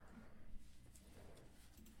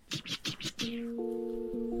And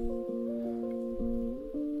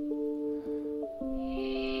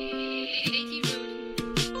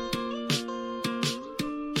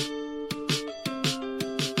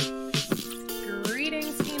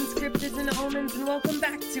welcome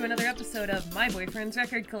back to another episode of My Boyfriend's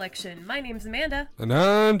Record Collection. My name's Amanda. And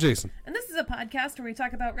I'm Jason. And this is a podcast where we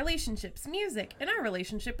talk about relationships, music, and our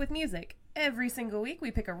relationship with music. Every single week we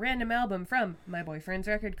pick a random album from My Boyfriend's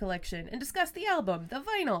Record Collection and discuss the album, the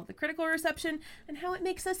vinyl, the critical reception, and how it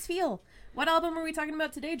makes us feel. What album are we talking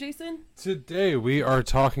about today, Jason? Today we are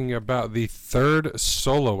talking about the third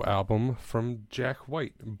solo album from Jack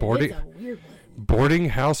White, It's a weird one. Boarding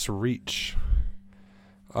House Reach.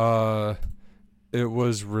 It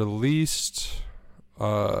was released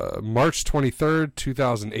March 23rd,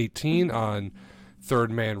 2018 on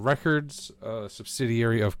Third Man Records, a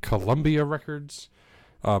subsidiary of Columbia Records.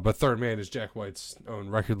 But Third Man is Jack White's own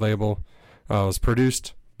record label. It was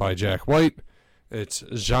produced by Jack White. Its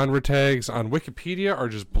genre tags on Wikipedia are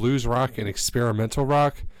just blues rock and experimental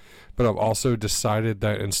rock. But I've also decided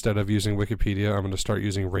that instead of using Wikipedia, I'm going to start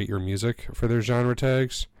using Rate Your Music for their genre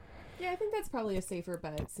tags. Yeah, I think that's probably a safer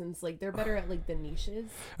bet since they're better at the niches.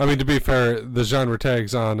 I mean, to be fair, the genre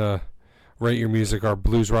tags on Rate Your Music are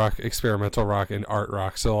blues rock, experimental rock, and art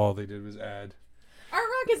rock. So all they did was add. Art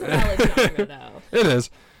rock is a valid genre, though. It is.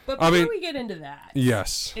 But before we get into that,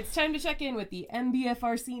 yes, it's time to check in with the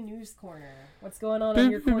MBFRC News Corner. What's going on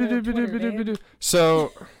your corner of Twitter, babe?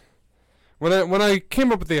 So, when I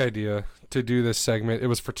came up with the idea to do this segment, it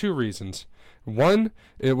was for two reasons. One,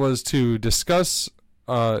 it was to discuss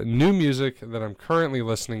new music that I'm currently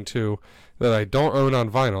listening to that I don't own on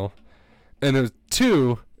vinyl, and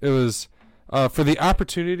two, it was for the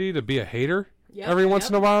opportunity to be a hater every once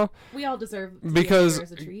in a while. We all deserve because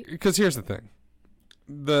as a treat. Because here's the thing,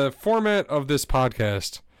 the format of this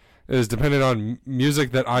podcast is dependent on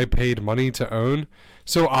music that I paid money to own.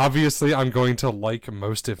 So obviously I'm going to like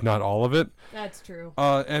most, if not all of it. That's true.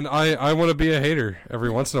 And I want to be a hater every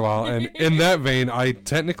once in a while. And in that vein, I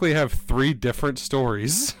technically have 3 different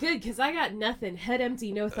stories. Good, because I got nothing. Head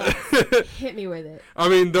empty, no thoughts. Hit me with it. I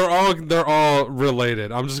mean, they're all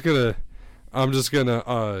related. I'm just gonna I'm just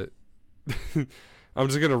gonna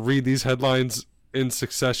read these headlines in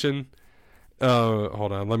succession.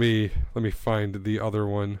 Hold on. Let me find the other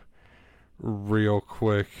one real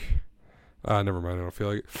quick. Never mind. I don't feel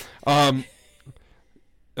like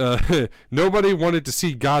it. Nobody wanted to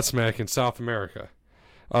see Godsmack in South America.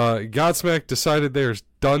 Godsmack decided they're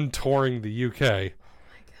done touring the UK. Oh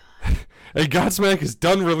my god. And Godsmack is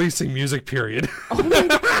done releasing music, period.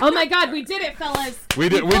 Oh my god, we did it, fellas. We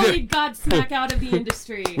did Godsmack out of the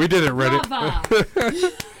industry. We did it, Reddit. Brava.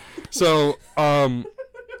 So,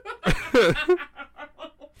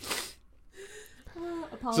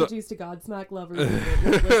 apologies to Godsmack lovers and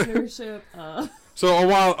listenership. So a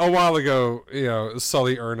while ago,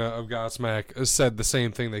 Sully Erna of Godsmack said the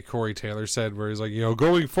same thing that Corey Taylor said, where he's like,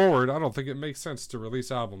 going forward, I don't think it makes sense to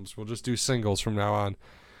release albums. We'll just do singles from now on.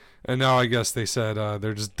 And now I guess they said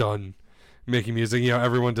they're just done making music.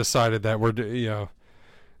 Everyone decided that we don't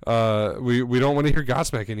want to hear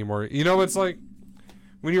Godsmack anymore. It's like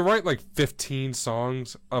when you write 15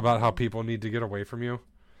 songs about how people need to get away from you.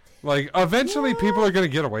 Eventually people are going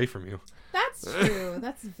to get away from you. That's true.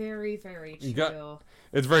 That's very, very true.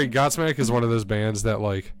 It's very... Godsmack is one of those bands that,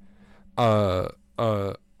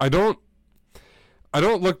 I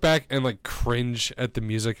don't look back and, cringe at the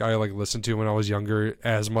music I, listened to when I was younger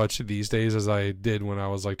as much these days as I did when I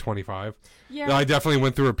was, 25. Yeah. I definitely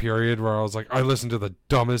went through a period where I was I listened to the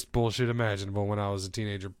dumbest bullshit imaginable when I was a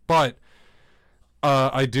teenager. But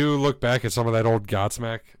I do look back at some of that old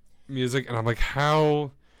Godsmack music, and I'm like,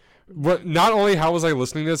 how... Not only how was I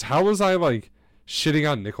listening to this, how was I shitting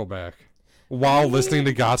on Nickelback while listening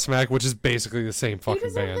to Godsmack, which is basically the same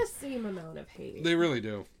fucking band. They deserve the same amount of hate. They really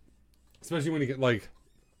do, especially when you get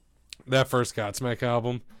that first Godsmack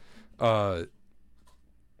album.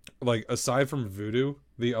 Aside from Voodoo,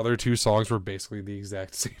 the other 2 songs were basically the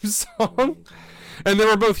exact same song, and they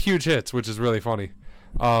were both huge hits, which is really funny.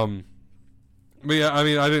 But yeah, I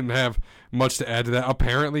mean, I didn't have much to add to that.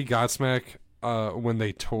 Apparently, Godsmack, when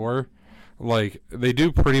they tour, they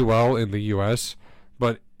do pretty well in the U.S.,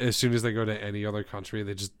 but as soon as they go to any other country,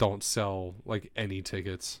 they just don't sell any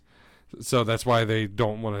tickets. So that's why they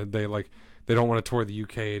don't want to. They don't want to tour the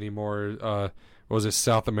UK anymore. What was it,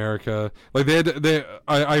 South America?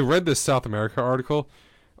 I read this South America article.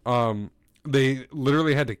 They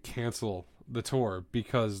literally had to cancel the tour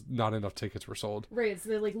because not enough tickets were sold. Right, so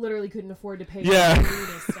they literally couldn't afford to pay. Yeah.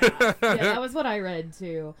 Staff. Yeah, that was what I read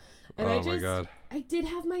too. And my God. I did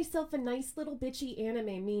have myself a nice little bitchy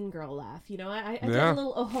anime mean girl laugh. I did Yeah. a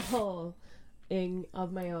little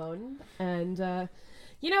of my own, and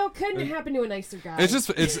couldn't happen to a nicer guy. It's just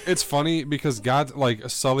it's funny because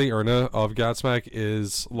Sully Erna of Godsmack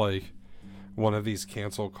is like one of these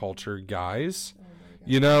cancel culture guys.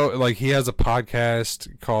 Like he has a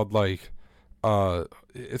podcast called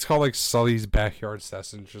it's called like Sully's Backyard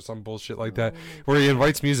Sessions or some bullshit like that, where he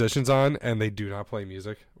invites musicians on and they do not play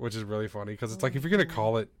music, which is really funny because it's like if you're gonna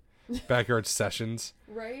call it Backyard Sessions,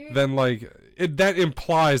 right? Then that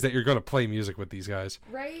implies that you're gonna play music with these guys,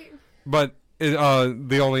 right? But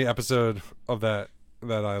the only episode of that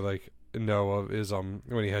I know of is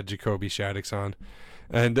when he had Jacoby Shaddix on,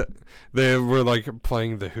 and they were like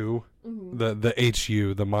playing the Who, the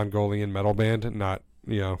HU, the Mongolian metal band, not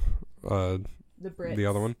the Brits. The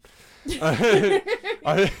other one.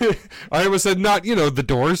 I almost said not the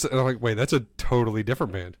Doors, and I'm like, wait, that's a totally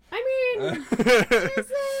different band. I mean,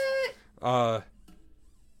 is it?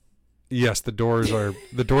 Yes, the Doors are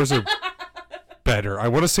better. I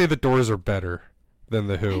want to say the Doors are better than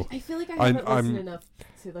the Who. I feel like I haven't listened enough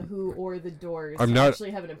to the Who or the Doors to actually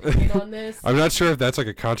have an opinion on this. I'm not sure if that's like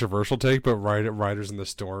a controversial take, but Riders in the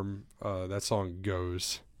Storm, that song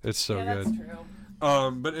goes. It's so good. That's true.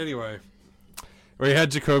 But anyway, we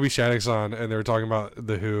had Jacoby Shaddix on, and they were talking about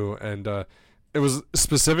the Who, and it was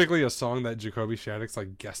specifically a song that Jacoby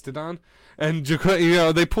Shaddix guested on, and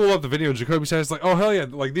they pull up the video, and Jacoby Shaddix like, oh hell yeah,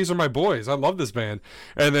 these are my boys, I love this band,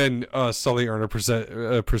 and then Sully Erna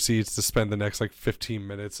proceeds to spend the next 15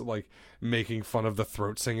 minutes making fun of the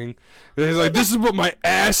throat singing. And he's like, this is what my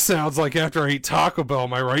ass sounds like after I eat Taco Bell.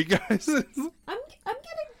 Am I right, guys? I'm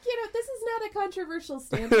gonna, this is not a controversial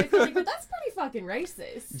stance, I feel like, but that's pretty fucking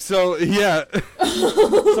racist. So, yeah.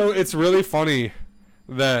 So, it's really funny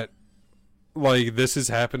that, this is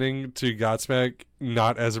happening to Godsmack,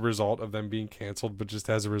 not as a result of them being canceled, but just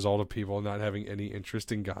as a result of people not having any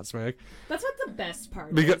interest in Godsmack. That's what the best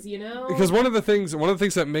part is, Because one of the things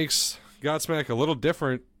that makes Godsmack a little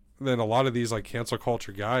different than a lot of these, cancel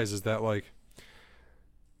culture guys is that,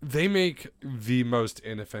 they make the most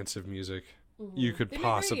inoffensive music you could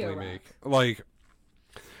possibly make.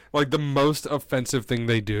 The most offensive thing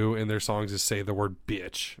they do in their songs is say the word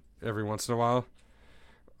bitch every once in a while.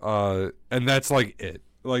 And that's it.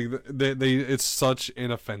 They it's such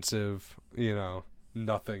inoffensive,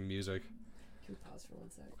 nothing music. Can we pause for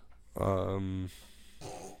 1 sec?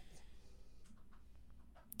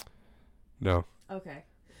 No. Okay.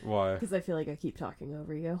 Why? Because I feel like I keep talking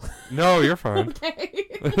over you. No, you're fine. Okay.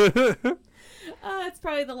 It's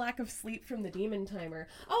probably the lack of sleep from the demon timer.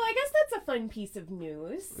 Oh, I guess that's a fun piece of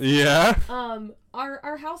news. Yeah.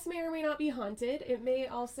 Our house may or may not be haunted. It may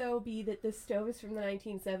also be that the stove is from the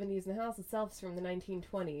 1970s and the house itself is from the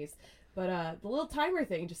 1920s. But the little timer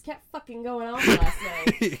thing just kept fucking going off last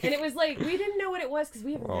night. And it was we didn't know what it was because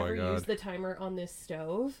we have never used the timer on this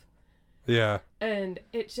stove. Yeah. And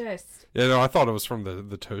it just... Yeah, no, I thought it was from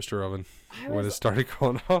the toaster oven when it started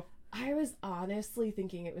going off. I was honestly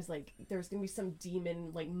thinking it was there was going to be some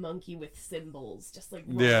demon, monkey with cymbals just,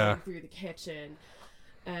 rolling through the kitchen.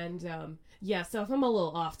 And, so if I'm a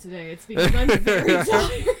little off today, it's because I'm very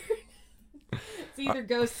tired. It's either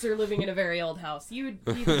ghosts or living in a very old house. You would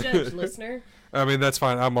be the judge, listener. I mean, that's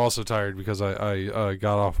fine. I'm also tired because I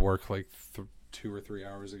got off work 2 or 3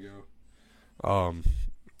 hours ago.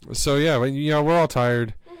 So yeah, we're all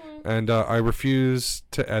tired, and I refuse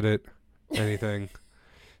to edit anything.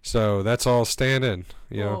 So that's all staying in.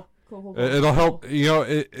 Cool. It'll help.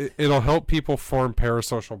 It'll help people form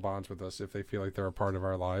parasocial bonds with us if they feel like they're a part of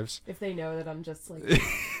our lives. If they know that I'm just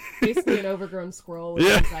basically an overgrown squirrel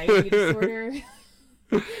with anxiety disorder.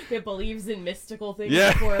 That believes in mystical things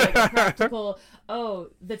before a practical,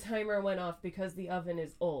 the timer went off because the oven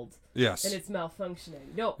is old. Yes. And it's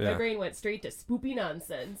malfunctioning. No, my brain went straight to spoopy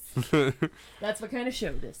nonsense. That's what kind of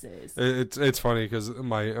show this is. It's funny because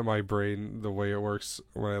my brain, the way it works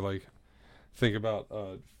when I think about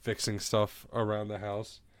fixing stuff around the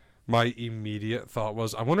house, my immediate thought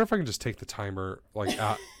was, I wonder if I can just take the timer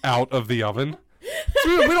out of the oven.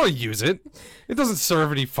 We don't use it. It doesn't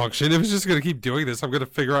serve any function. If it's just going to keep doing this, I'm going to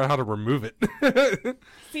figure out how to remove it.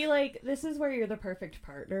 See, this is where you're the perfect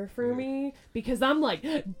partner for me, because I'm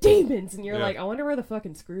demons, and you're I wonder where the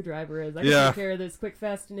fucking screwdriver is. I can take care of this quick,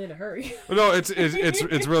 fast, and in a hurry. No, it's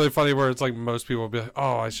really funny where it's most people will be like,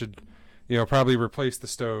 oh, I should, probably replace the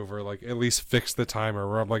stove or at least fix the timer.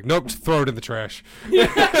 Where I'm like, nope, throw it in the trash.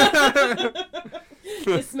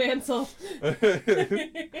 Dismantle.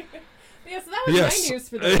 Yeah, so that was my news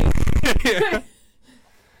for the week.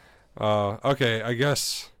 Okay, I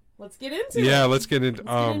guess. Let's get into it. Yeah, let's get into.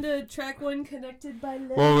 Let's get into track 1, Connected by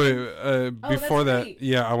Love. Well, wait. Before that,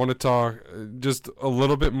 great. I want to talk just a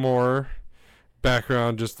little bit more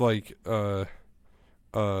background, just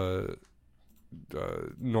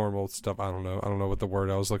normal stuff. I don't know what the word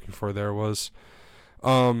I was looking for there was.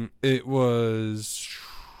 It was,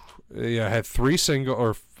 yeah, it had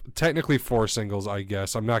technically 4 singles, I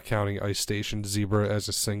guess. I'm not counting Ice Station Zebra as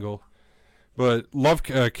a single. But Love,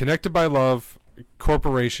 Connected by Love,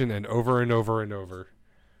 Corporation, and Over and Over and Over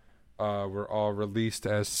were all released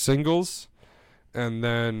as singles. And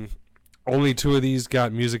then only 2 of these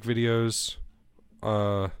got music videos,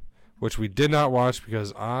 which we did not watch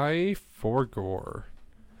because I forgot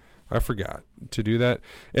to do that.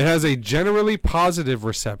 It has a generally positive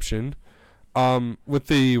reception, with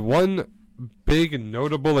the one big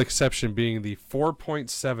notable exception being the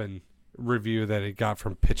 4.7 review that it got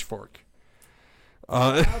from Pitchfork.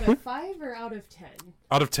 Out of 5 or out of 10?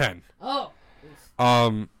 Out of 10. Oh.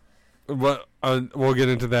 But we'll get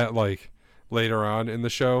into that later on in the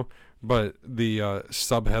show. But the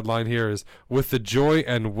sub-headline here is, with the joy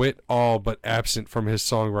and wit all but absent from his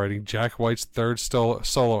songwriting, Jack White's third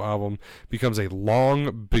solo album becomes a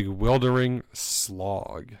long, bewildering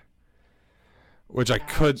slog. Which I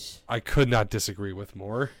could not disagree with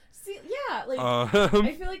more. See, yeah, I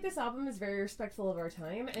feel like this album is very respectful of our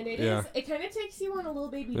time, and it kind of takes you on a little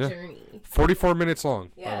baby journey. 44 minutes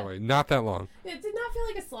long, by the way. Not that long. It did not feel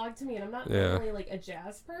like a slog to me, and I'm not really a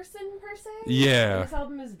jazz person per se. Yeah. This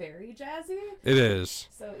album is very jazzy. It is.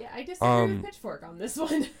 So yeah, I disagree with Pitchfork on this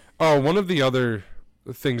one. One of the other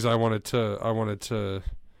things I wanted to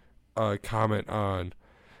comment on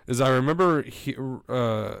is I remember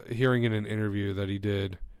hearing in an interview that he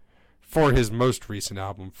did for his most recent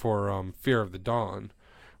album, for Fear of the Dawn,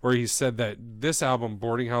 where he said that this album,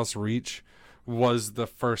 Boarding House Reach, was the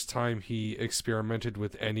first time he experimented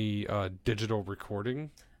with any digital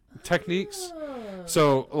recording techniques.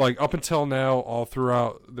 So, up until now, all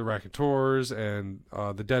throughout the Raconteurs and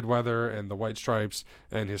the Dead Weather and the White Stripes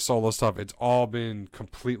and his solo stuff, it's all been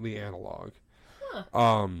completely analog.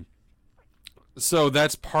 So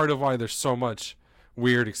that's part of why there's so much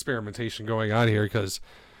weird experimentation going on here, because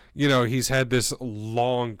he's had this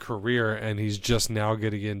long career and he's just now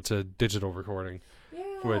getting into digital recording,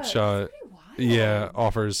 which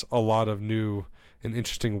offers a lot of new and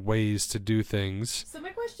interesting ways to do things. So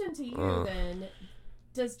my question to you then,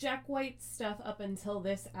 does Jack White's stuff up until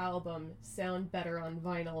this album sound better on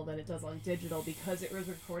vinyl than it does on digital because it was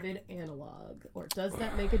recorded analog, or does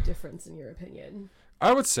that make a difference in your opinion?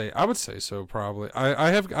 I would say so, probably.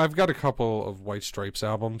 I've got a couple of White Stripes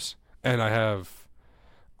albums, and I have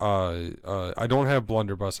I don't have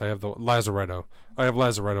Blunderbuss. I have the Lazaretto. I have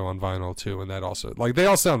Lazaretto on vinyl too, and that also, they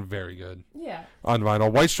all sound very good. Yeah. On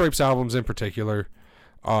vinyl, White Stripes albums in particular,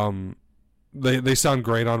 they sound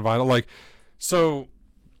great on vinyl. So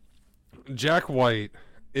Jack White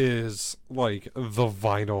is the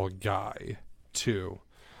vinyl guy too.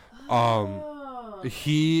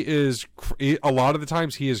 He is a lot of the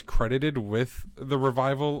times he is credited with the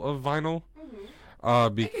revival of vinyl. I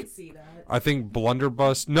could see that. I think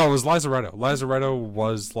Blunderbuss. No, it was Lazaretto. Lazaretto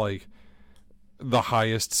was the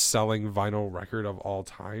highest selling vinyl record of all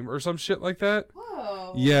time, or some shit like that.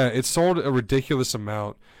 Whoa. Yeah, it sold a ridiculous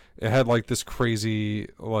amount. It had this crazy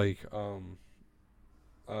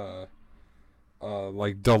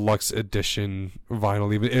deluxe edition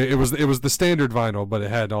vinyl. Even it was the standard vinyl, but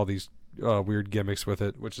it had all these weird gimmicks with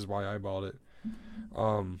it, which is why I bought it.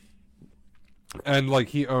 And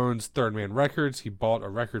he owns Third Man Records. He bought a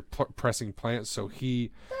record pressing plant, so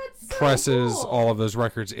he presses all of those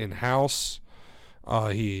records in house.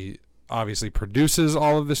 He obviously produces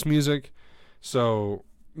all of this music. So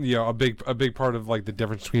a big part of the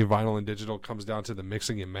difference between vinyl and digital comes down to the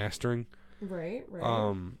mixing and mastering. Right.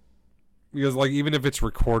 Because even if it's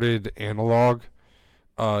recorded analog,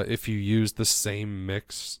 if you use the same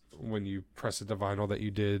mix when you press it to vinyl that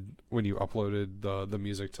you did when you uploaded the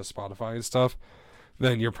music to Spotify and stuff,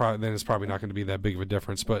 then it's probably not going to be that big of a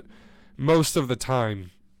difference. But most of the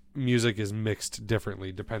time, music is mixed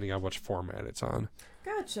differently depending on which format it's on.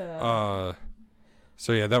 Gotcha.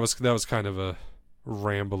 So yeah, that was kind of a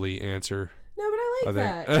rambly answer. No, but I like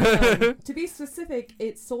that. To be specific,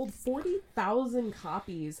 it sold 40,000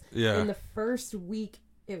 copies in the first week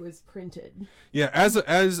it was printed. Yeah, as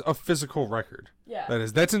a physical record. Yeah.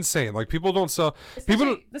 That's insane. People don't sell.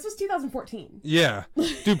 This was 2014. Yeah,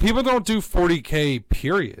 dude, people don't do 40K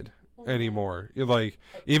period anymore.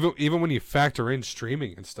 Even when you factor in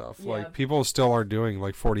streaming and stuff, people still are doing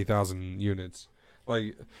 40,000 units.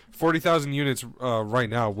 40,000 units right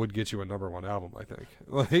now would get you a #1 album, I think.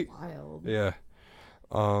 Wild. Yeah.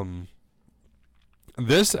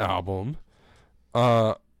 This album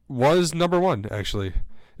was #1 actually.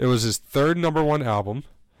 It was his third #1 album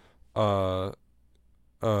in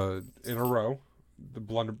a row. the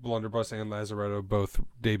Blunderbuss and Lazaretto both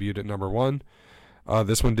debuted at number 1.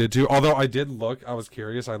 This one did too. Although I did look, I was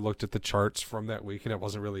curious. I looked at the charts from that week, and it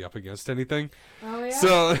wasn't really up against anything. Oh yeah.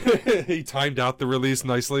 So he timed out the release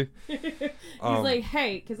nicely. He's like,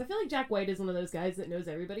 hey, because I feel like Jack White is one of those guys that knows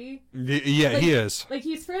everybody. Yeah, like, he is. Like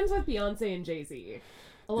he's friends with Beyonce and Jay-Z,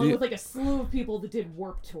 along with like a slew of people that did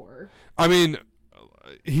Warped Tour. I mean,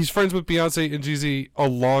 he's friends with Beyonce and Jay-Z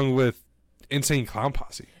along with Insane Clown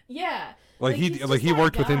Posse. Yeah. Like he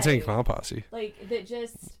worked with Insane Clown Posse. Like that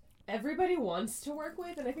just everybody wants to work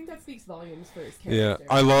with, and I think that speaks volumes for his character. Yeah,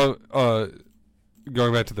 I love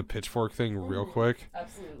going back to the Pitchfork thing real quick.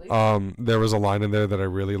 Absolutely. There was a line in there that I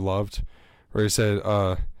really loved, where he said,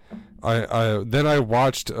 I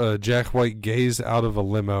watched Jack White gaze out of a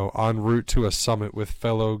limo en route to a summit with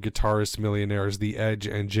fellow guitarist millionaires The Edge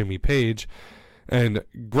and Jimmy Page, and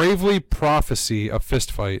gravely prophesy a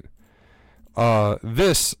fistfight.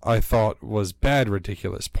 This, I thought, was bad,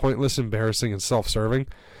 ridiculous, pointless, embarrassing, and self-serving.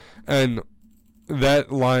 And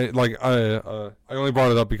that line, like, I only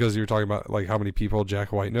brought it up because you were talking about, like, how many people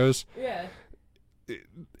Jack White knows. Yeah.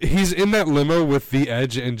 He's in that limo with The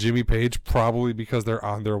Edge and Jimmy Page probably because they're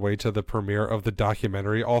on their way to the premiere of the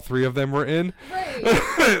documentary all three of them were in.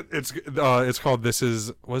 Right. It's called This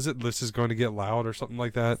Is Going to Get Loud or something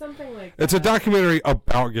like that. Something like that. It's a documentary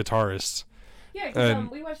about guitarists. Yeah, because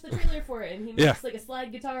we watched the trailer for it, and he makes like a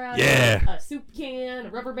slide guitar out of a soup can, a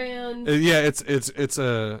rubber band. It's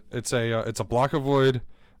a block of wood,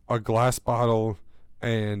 a glass bottle,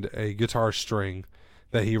 and a guitar string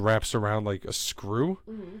that he wraps around like a screw,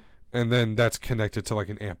 and then that's connected to like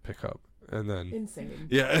an amp pickup, and then insane.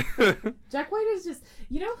 Yeah. Jack White is just,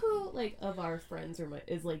 you know who like of our friends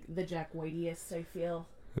is like the Jack Whiteiest, I feel.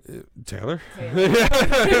 Taylor.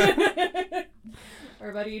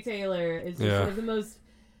 Our buddy Taylor is just one of the most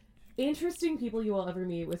interesting people you will ever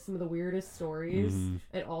meet, with some of the weirdest stories,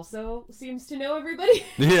 and also seems to know everybody.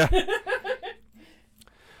 Yeah.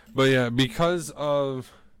 But yeah, because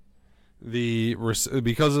of the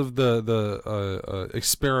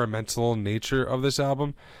experimental nature of this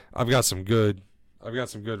album, I've got some good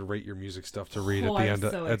rate your music stuff to read at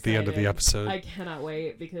the end of the episode. I cannot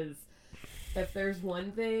wait, because if there's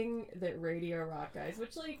one thing that radio rock guys,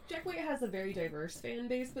 which like Jack White has a very diverse fan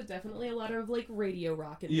base, but definitely a lot of like radio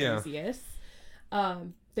rock enthusiasts,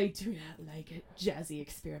 they do not like it. Jazzy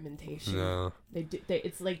experimentation. No,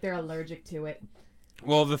 it's like they're allergic to it.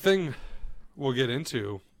 Well, the thing we'll get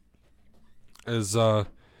into is a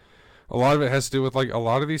lot of it has to do with like a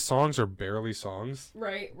lot of these songs are barely songs.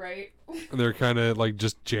 Right. They're kind of like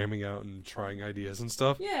just jamming out and trying ideas and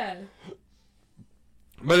stuff. Yeah.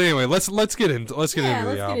 But anyway, let's get into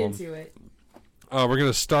the album. Get into it. We're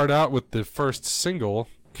gonna start out with the first single,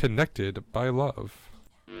 "Connected by Love."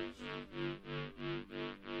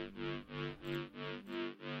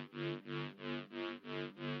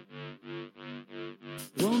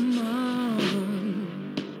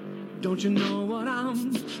 Woman, don't you know what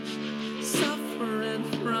I'm suffering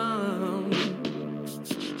from?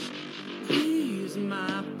 Ease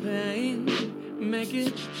my pain, make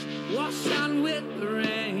it wash out with the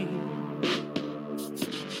rain.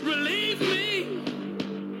 Relieve me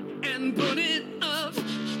and put it up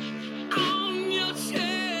on your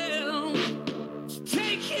shelf.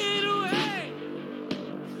 Take it away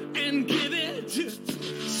and give it to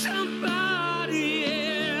somebody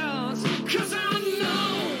else. 'Cause I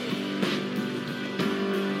know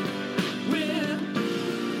we're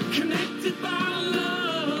connected by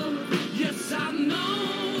love. Yes, I know.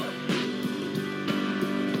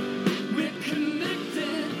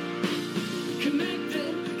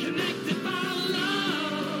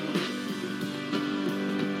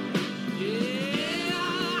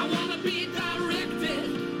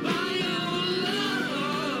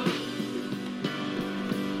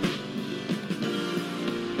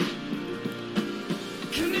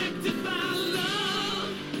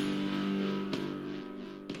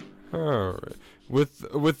 All right.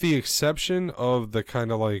 With the exception of the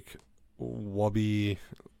kind of like wubby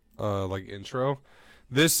like intro,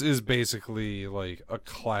 this is basically like a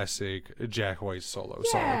classic Jack White solo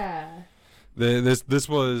song. This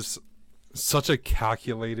was such a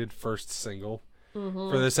calculated first single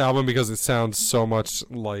for this album because it sounds so much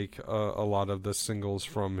like a lot of the singles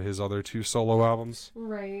from his other two solo albums.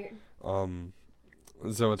 Right.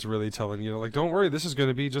 So it's really telling you, like, don't worry, this is going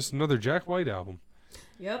to be just another Jack White album.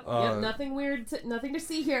 Yep. Nothing weird. Nothing to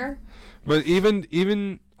see here. But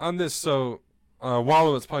even on this, so while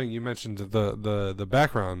it was playing, you mentioned the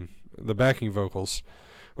background, the backing vocals,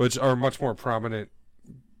 which are much more prominent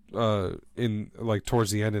in like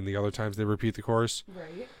towards the end, and the other times they repeat the chorus.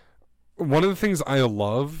 Right. one of the things I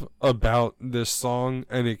love about this song,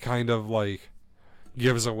 and it kind of like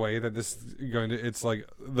gives away that this is going to, it's like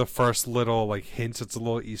the first little like hints, it's a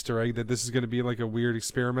little Easter egg that this is going to be like a weird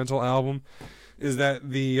experimental album, is that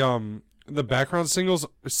the background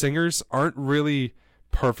singers aren't really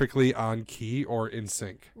perfectly on key or in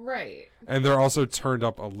sync. Right. And they're also turned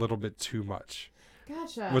up a little bit too much.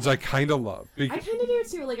 Gotcha. Which I kind of love. I kind of do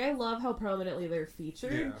too. Like, I love how prominently they're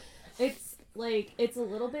featured. Yeah. It's a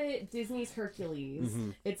little bit Disney's Hercules. Mm-hmm.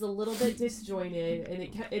 It's a little bit disjointed, and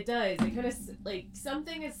it kind of, like,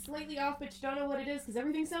 something is slightly off, but you don't know what it is, because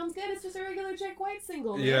everything sounds good. It's just a regular Jack White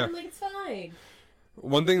single, man. Yeah. Like, it's fine.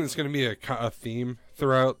 One thing that's going to be a theme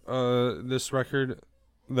throughout this record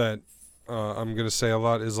that I'm going to say a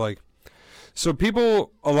lot is, like, so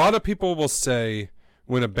a lot of people will say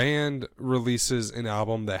when a band releases an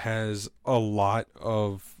album that has a lot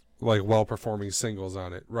of like well-performing singles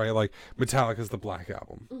on it, right? Like Metallica's The Black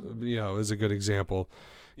Album, you know, is a good example.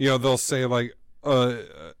 You know, they'll say like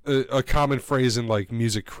a common phrase in like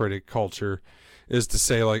music critic culture is to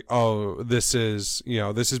say like, oh, this is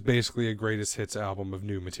basically a greatest hits album of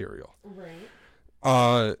new material.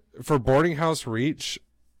 Right. For Boarding House Reach,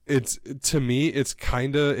 to me it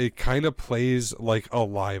kind of plays like a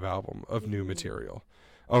live album of new material,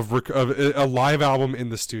 of a live album in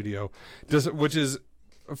the studio, which is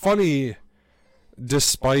funny,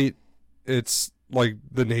 despite its like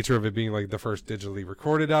the nature of it being like the first digitally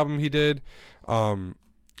recorded album he did.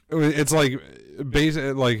 It's like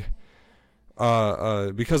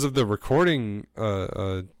because of the recording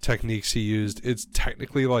techniques he used, it's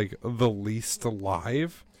technically like the least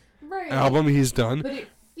live album he's done. But it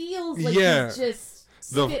feels like he's just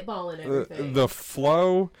spitballing everything. The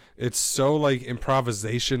flow, it's so like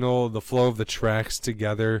improvisational. The flow of the tracks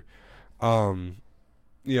together,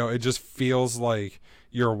 you know, it just feels like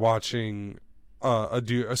you're watching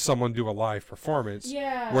someone do a live performance,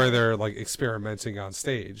 where they're like experimenting on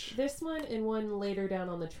stage. This one and one later down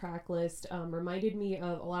on the track list reminded me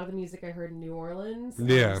of a lot of the music I heard in New Orleans,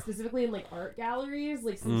 specifically in like art galleries,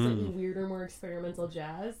 like some slightly weirder, more experimental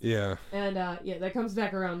jazz. And that comes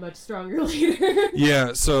back around much stronger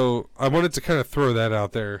later. So I wanted to kind of throw that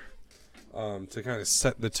out there to kind of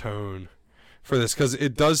set the tone for this, because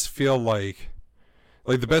it does feel like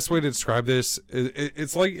the best way to describe this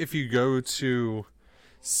it's like if you go to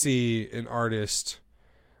see an artist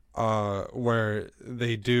where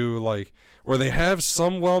they have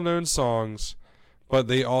some well-known songs, but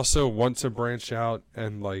they also want to branch out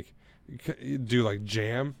and like do like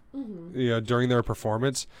jam, you know, during their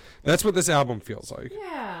performance. That's what this album feels like.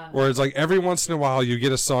 Where it's like every once in a while you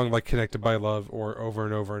get a song like Connected by Love or Over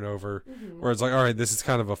and Over and Over, where it's like, all right, this is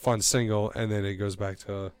kind of a fun single, and then it goes back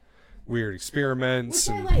to weird experiments.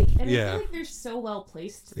 Which I like. And I feel like they're so well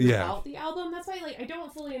placed throughout the album. That's why I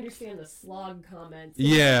don't fully understand the slog comments.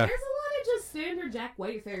 There's a lot of just standard Jack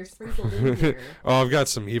White fare sprinkled in here. Oh, I've got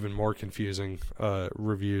some even more confusing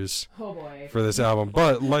reviews for this album.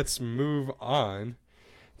 But let's move on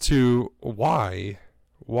to Why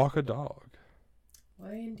Walk a Dog.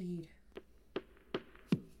 Why indeed.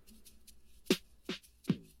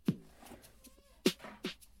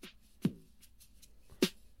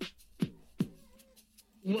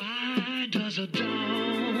 Why does a dog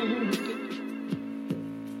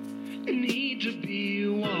need to be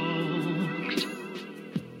walked?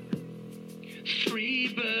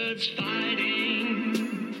 Three birds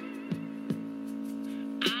fighting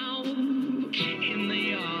out in the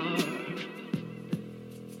yard,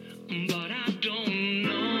 but I don't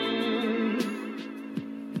know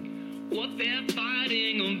what they're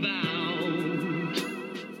fighting about.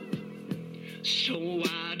 So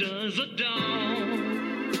why does a dog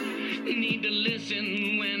need to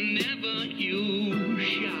listen whenever you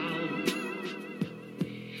shout?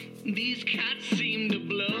 These cats seem to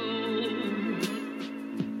blow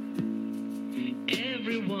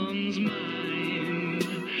everyone's mind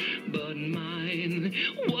but mine.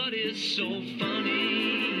 What is so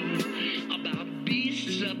funny about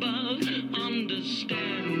beasts above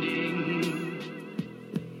understanding?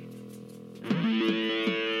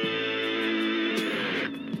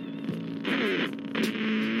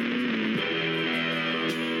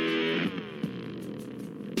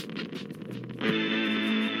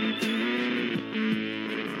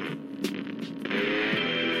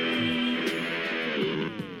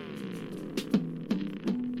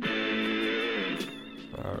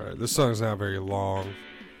 This song's not very long,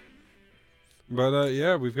 but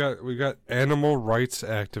we've got animal rights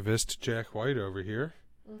activist Jack White over here.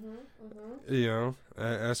 You know,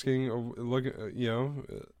 asking, look, you know,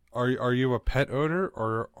 are you a pet owner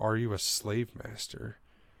or are you a slave master?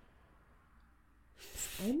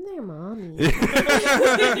 I'm their mommy.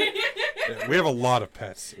 Yeah, we have a lot of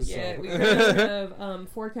pets. Yeah, So. we currently have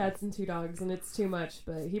 4 cats and 2 dogs, and it's too much.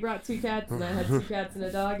 But he brought 2 cats, and I had 2 cats and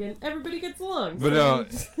a dog, and everybody gets along. But so.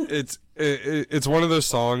 it's one of those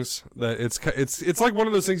songs that it's like one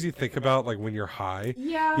of those things you think about like when you're high,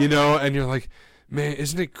 Yeah. you know, and you're like, man,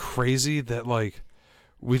 isn't it crazy that like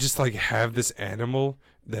we just like have this animal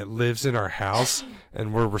that lives in our house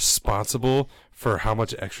and we're responsible for how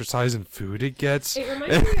much exercise and food it gets. It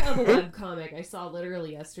reminds me of a webcomic I saw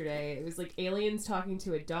literally yesterday. It was like aliens talking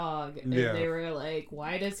to a dog, and they were like,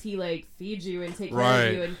 why does he like feed you and take care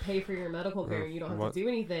of you and pay for your medical care and you don't have to do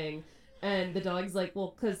anything? And the dog's like,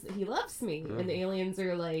 well, because he loves me. And the aliens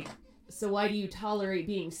are like, so why do you tolerate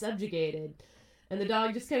being subjugated? And the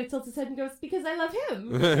dog just kind of tilts his head and goes, because I love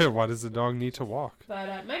him. Why does the dog need to walk?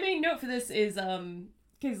 But my main note for this is,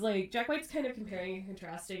 because, like, Jack White's kind of comparing and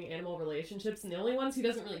contrasting animal relationships, and the only ones he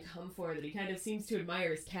doesn't really come for that he kind of seems to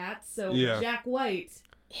admire is cats. So Jack White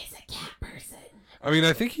is a cat person. I mean,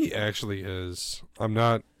 I think he actually is. I'm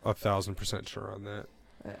not 1,000% sure on that.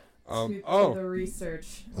 To the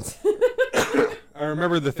research. I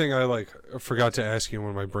remember the thing I, like, forgot to ask you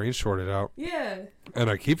when my brain shorted out. Yeah. And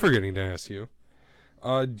I keep forgetting to ask you.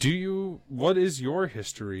 What is your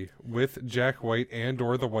history with Jack White and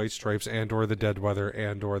or the White Stripes and or the Dead Weather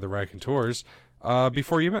and or the Raconteurs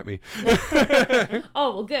before you met me?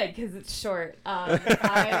 Oh, well, good, because it's short.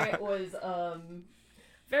 I was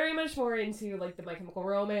very much more into, like, the My Chemical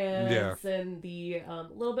Romance and the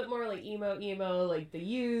little bit more, like, emo, like, the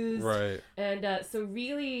Used. Right. And so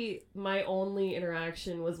really my only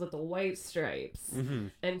interaction was with the White Stripes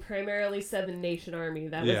and primarily Seven Nation Army.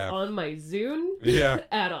 That was on my Zune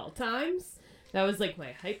at all times. That was, like,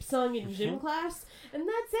 my hype song in gym class, and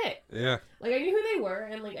that's it. Yeah. Like, I knew who they were,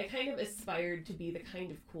 and, like, I kind of aspired to be the kind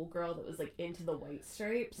of cool girl that was, like, into the White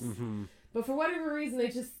Stripes. But for whatever reason, I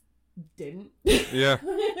just didn't. Yeah.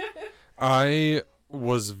 I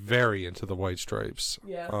was very into the White Stripes.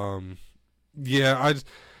 Yeah. I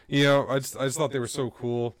just thought they were so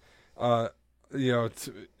cool.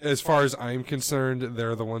 As far as I'm concerned,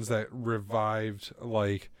 they're the ones that revived,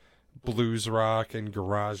 like, blues rock and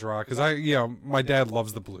garage rock, because my dad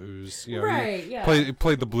loves the blues.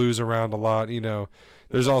 Played the blues around a lot.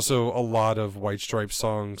 There's also a lot of White Stripes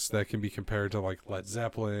songs that can be compared to like Led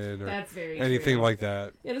Zeppelin or anything like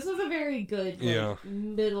that. Yeah, this was a very good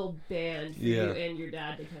middle band for you and your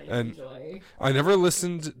dad to kind of enjoy. I never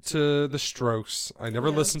listened to the Strokes. I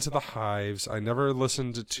never listened to the Hives. I never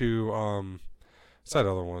listened to what's that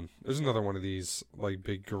other one? There's another one of these like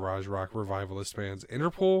big garage rock revivalist bands.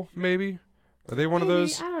 Interpol, maybe? Are they one of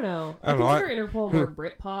those? I don't know. I don't know. Interpol more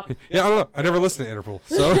Britpop. Yeah, I don't know. I never listened to Interpol,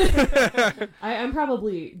 so I'm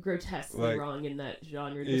probably grotesquely wrong in that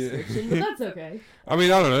genre description, but that's okay. I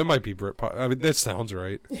mean, I don't know. It might be Britpop. I mean, that sounds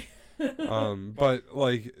right. But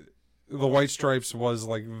like, the White Stripes was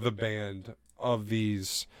like the band of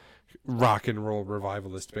these rock and roll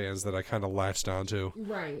revivalist bands that I kind of latched onto.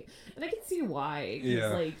 Right. And I can see why.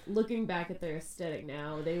 Because, like, looking back at their aesthetic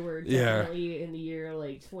now, they were definitely in the year,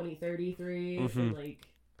 like, 2033 and, like,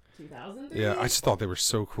 2003. Yeah, I just thought they were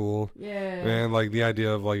so cool. Yeah. Man, like, the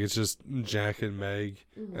idea of, like, it's just Jack and Meg,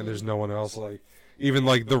 and there's no one else, like... Even,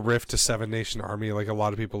 like, the riff to Seven Nation Army, like, a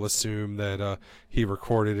lot of people assume that he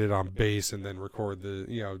recorded it on bass and then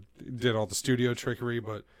did all the studio trickery,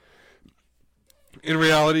 but... In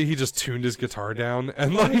reality, he just tuned his guitar down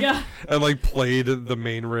and played the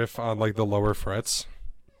main riff on like the lower frets.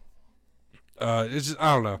 It's just,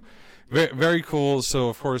 I don't know, very, very cool. So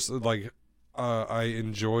of course, like I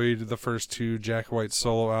enjoyed the first 2 Jack White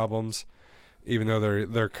solo albums, even though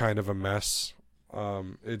they're kind of a mess.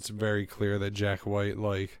 It's very clear that Jack White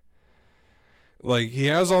like he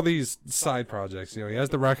has all these side projects. He has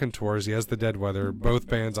the Raconteurs, he has the Dead Weather. Both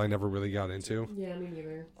bands I never really got into. Yeah, me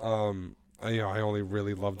neither. I only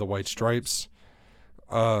really loved the White Stripes,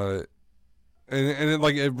 and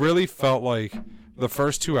it really felt like the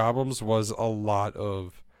first 2 albums was a lot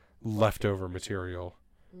of leftover material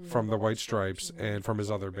from the White Stripes and from his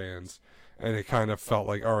other bands, and it kind of felt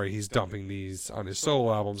like, all right, he's dumping these on his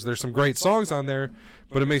solo albums. There's some great songs on there,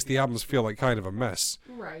 but it makes the albums feel like kind of a mess.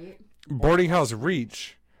 Right. Boarding House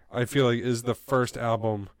Reach, I feel like, is the first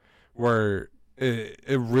album where it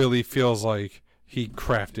really feels like he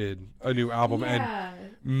crafted a new album and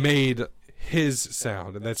made his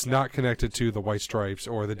sound, and that's not connected to the White Stripes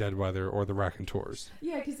or the Dead Weather or the Raconteurs.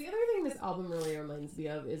 Yeah, because the other thing this album really reminds me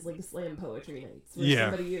of is like slam poetry nights, where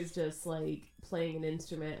somebody is just like playing an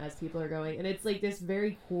instrument as people are going, and it's like this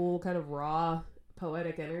very cool kind of raw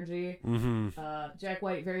poetic energy. Mm-hmm. Jack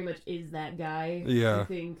White very much is that guy. Yeah. I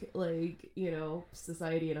think, like, you know,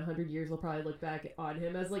 society in 100 years will probably look back on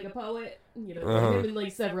him as, like, a poet. You know, him and,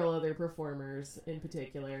 like, several other performers in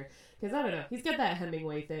particular. Because, I don't know, he's got that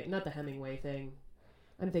Hemingway thing. Not the Hemingway thing.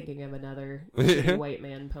 I'm thinking of another white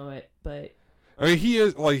man poet, but... I mean, he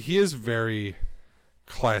is very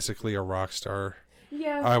classically a rock star.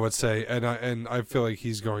 Yeah. I would say, and I feel like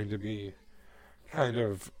he's going to be kind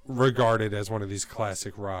of regarded as one of these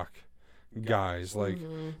classic rock guys. Like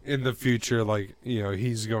in the future, like, you know,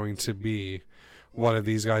 he's going to be one of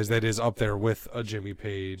these guys that is up there with a Jimmy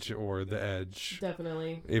Page or The Edge.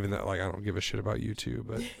 Definitely. Even though, like, I don't give a shit about you two,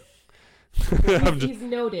 but he's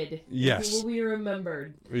noted. Yes. He will be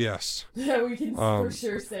remembered. Yes. That we can for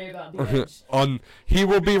sure say about The Edge. He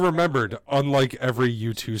will be remembered, unlike every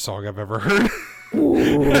U2 song I've ever heard.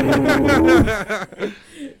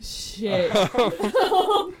 Shit.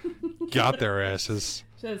 Got their asses.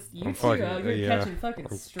 Just you two out here catching fucking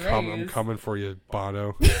strays. I'm coming for you,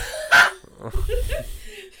 Bono.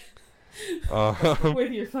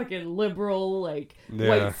 With your fucking liberal, like, Yeah.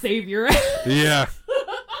 white savior. Yeah.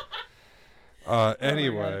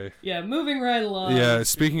 Anyway. Yeah, moving right along. Yeah,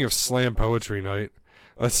 speaking of slam poetry night,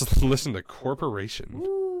 let's listen to Corporation.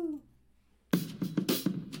 Woo.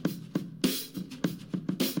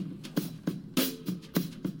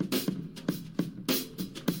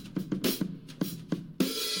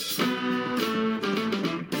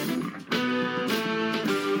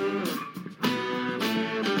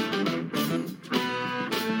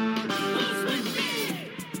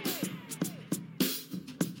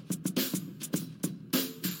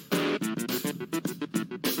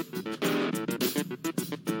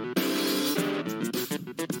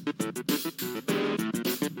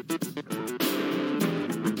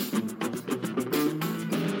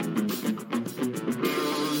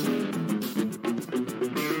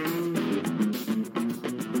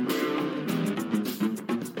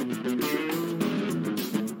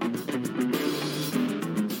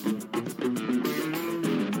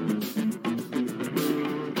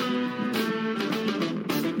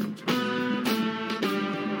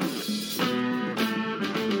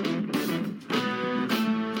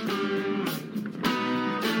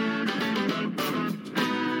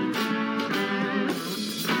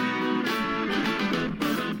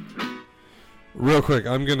 Real quick,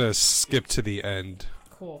 I'm gonna skip to the end.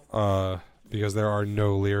 Cool. Because there are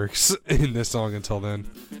no lyrics in this song until then.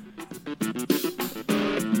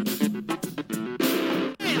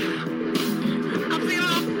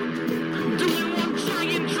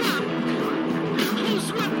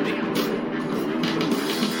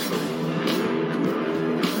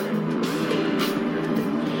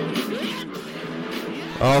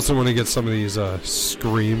 I also want to get some of these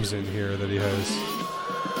screams in here that he has.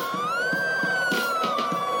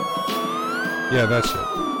 Yeah, that shit.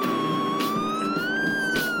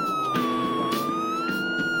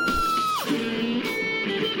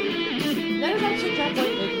 That is actually Jack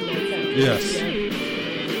White making that sound. Yes.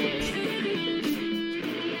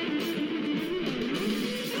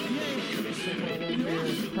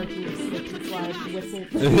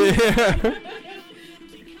 Yeah.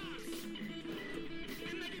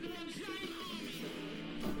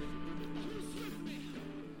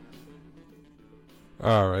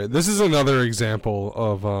 All right, this is another example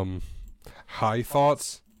of high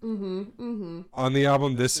thoughts on the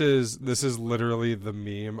album. This is literally the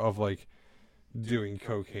meme of like doing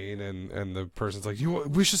cocaine and the person's like,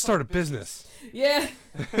 we should start a business. Yeah.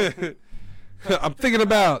 I'm thinking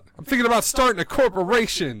about starting a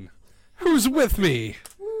corporation. Who's with me?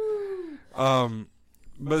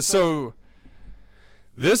 But so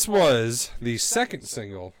this was the second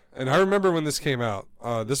single. And I remember when this came out.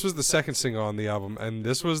 This was the second single on the album, and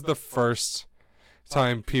this was the first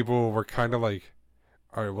time people were kind of like,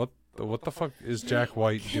 "All right, what the fuck is Jack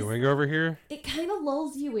White doing over here?" It kind of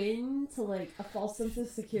lulls you into like a false sense of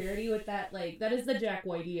security with that. Like that is the Jack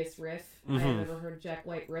Whiteiest riff I've ever heard. Jack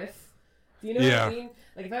White riff. Do you know what I mean?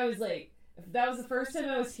 Like if that was the first time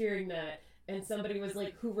I was hearing that, and somebody was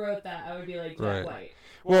like, "Who wrote that?" I would be like, Jack White.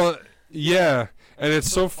 Well. Yeah, and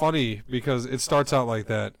it's so funny because it starts out like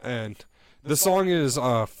that, and the song is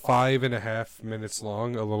 5.5 minutes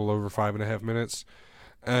long, a little over 5.5 minutes,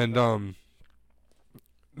 and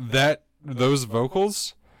those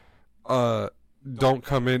vocals don't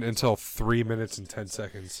come in until 3 minutes and 10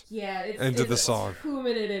 seconds. Yeah, into the song.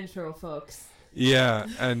 2-minute intro, folks. Yeah,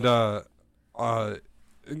 and other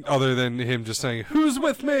than him just saying "Who's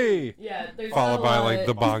with me?" Yeah, there's followed by like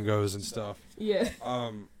the bongos and stuff. Yeah.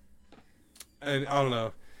 And I don't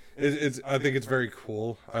know, I think it's very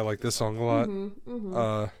cool. I like this song a lot.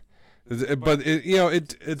 But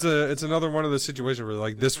it's another one of those situations where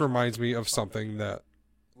like this reminds me of something that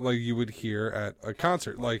like you would hear at a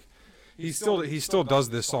concert. Like he still does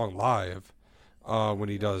this song live when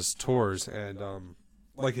he does tours, and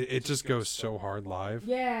like it just goes so hard live.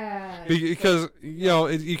 Yeah. Because you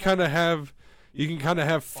can kind of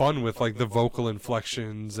have fun with like the vocal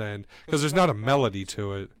inflections, and because there's not a melody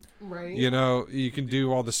to it. Right. You can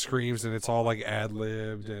do all the screams and it's all like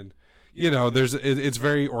ad-libbed, and it's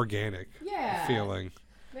very organic feeling.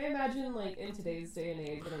 I imagine, like, in today's day and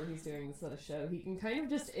age, whenever he's doing this at a show, he can kind of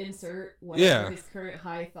just insert whatever his current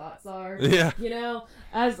high thoughts are. Yeah.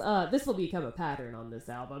 As this will become a pattern on this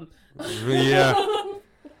album. Yeah.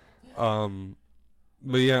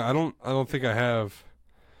 But yeah, I don't think I have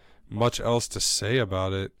much else to say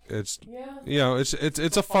about it. It's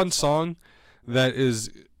it's a fun song that is,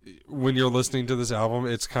 when you're listening to this album,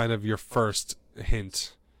 it's kind of your first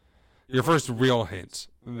real hint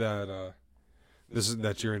that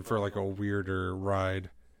that you're in for like a weirder ride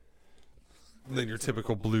than your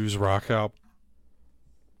typical blues rock album.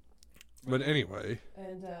 But anyway.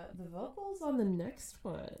 And the vocals on the next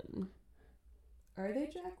one, are they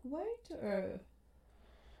Jack White or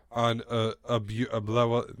on oh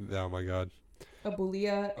my god,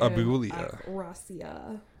 Abulia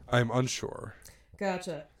Racia? I'm unsure.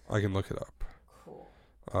 Gotcha. I can look it up. Cool.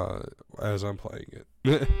 As I'm playing it.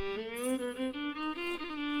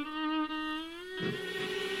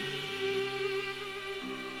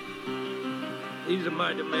 These are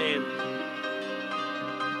my demands.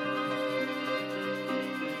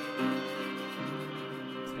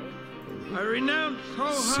 I renounce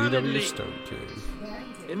wholeheartedly C.W. Stone King.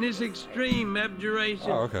 in this extreme abjuration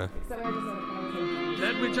Oh, okay.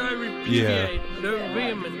 that which I repudiate so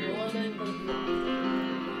vehemently,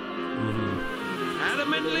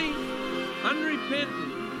 adamantly, unrepentant.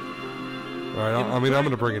 All right, I'm going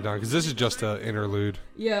to bring it down because this is just an interlude.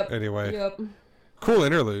 Yep. Anyway. Yep. Cool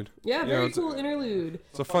interlude. Yeah, very cool interlude.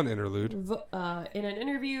 It's a fun interlude. In an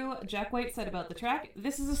interview, Jack White said about the track,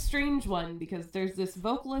 "This is a strange one because there's this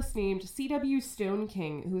vocalist named C.W. Stone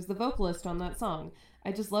King who's the vocalist on that song.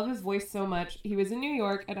 I just love his voice so much. He was in New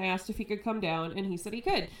York and I asked if he could come down and he said he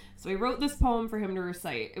could. So I wrote this poem for him to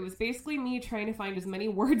recite. It was basically me trying to find as many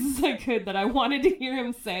words as I could that I wanted to hear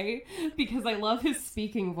him say because I love his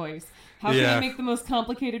speaking voice. How can I make the most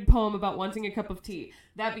complicated poem about wanting a cup of tea?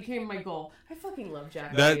 That became my goal." I fucking love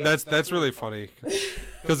Jack White. That's really funny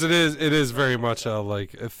because it is very much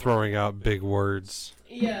like throwing out big words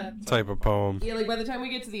type of poem. Yeah, like by the time we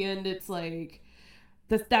get to the end, it's like,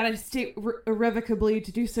 that I state irrevocably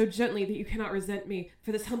to do so gently that you cannot resent me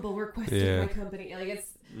for this humble request of my company. Like it's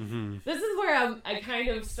this is where I kind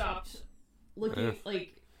of stopped looking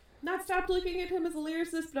not stopped looking at him as a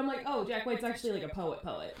lyricist, but I'm like, oh, Jack White's actually like a poet.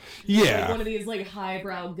 Yeah. Like one of these like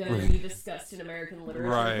highbrow gunny discussed in American literature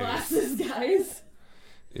classes guys.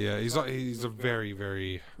 Yeah, he's a very,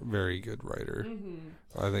 very, very good writer.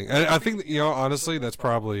 I think. And I think honestly, that's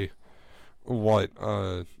probably what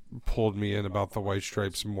pulled me in about the White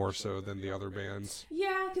Stripes more so than the other bands.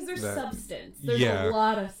 Yeah, because there's substance. There's a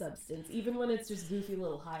lot of substance, even when it's just goofy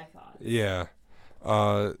little high thoughts. Yeah.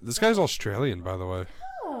 This guy's Australian, by the way.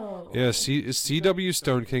 Oh. Yeah, C.W.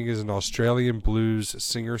 Stone King is an Australian blues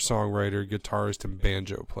singer, songwriter, guitarist, and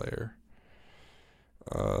banjo player.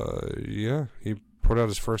 Yeah, he put out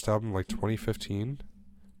his first album like 2015.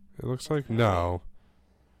 It looks like no,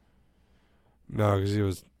 because he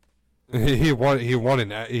was he won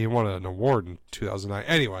an award in 2009.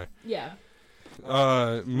 Anyway. Yeah.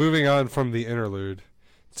 Moving on from the interlude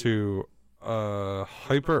to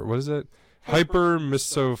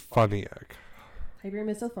Hypermisophoniac.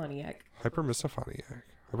 Hypermisophoniac?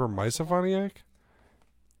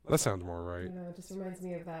 That sounds more right. I know, it just reminds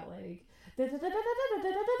me of that, like...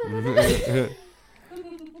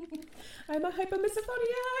 I'm a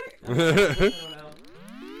hypermisophoniac! I don't know.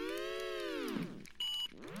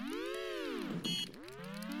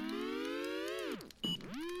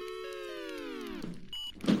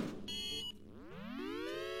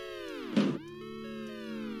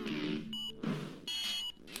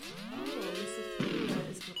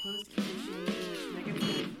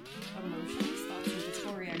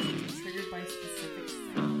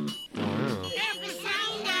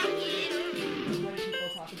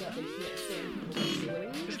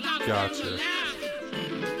 Gotcha.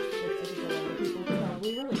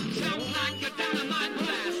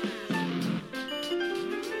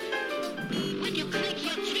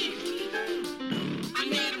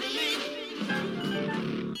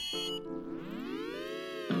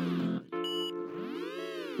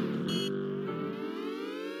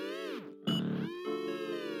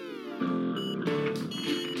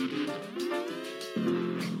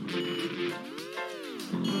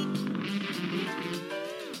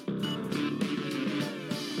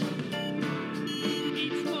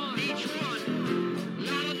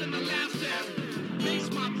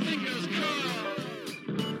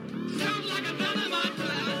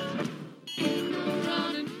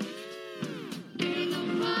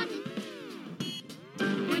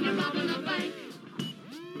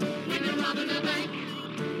 robbing a bank,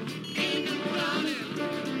 ain't no running.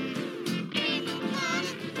 Ain't no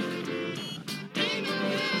running. Ain't no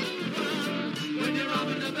running. When you're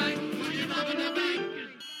robbing a bank, when you're robbing a bank.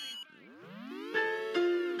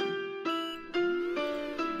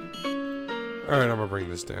 All right, I'm gonna bring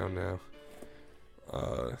this down now.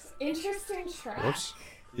 Interesting track. Whoops.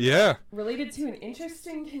 Yeah, Related to an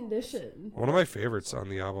interesting condition. one of my favorites on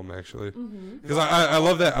the album actually, because I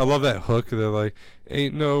love that hook. They're like,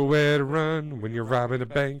 "Ain't nowhere to run when you're robbing a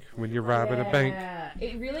bank. When you're robbing a bank." Yeah,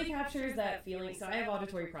 it really captures that feeling. So I have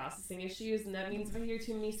auditory processing issues, and that means if I hear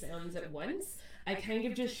too many sounds at once, I kind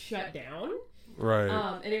of just shut down. Right.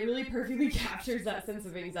 And it really perfectly captures that sense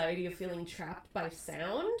of anxiety of feeling trapped by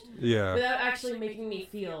sound Yeah. without actually making me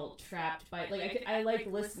feel trapped by, like, I like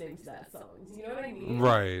listening to that song. Do you know what I mean?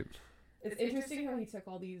 Right. It's interesting how he took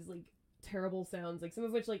all these, like, terrible sounds, like, some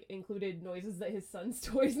of which, like, included noises that his son's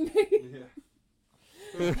toys made.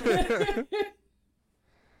 Yeah.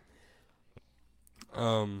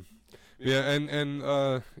 Yeah, and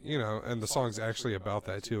you know, and the song's actually about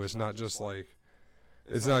that too. It's not just like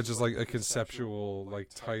a conceptual like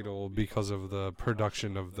title because of the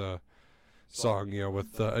production of the song, you know,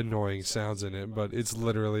 with the annoying sounds in it, but it's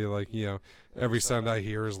literally like, you know, every sound I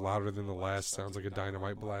hear is louder than the last. Sounds like a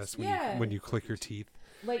dynamite blast when you click your teeth.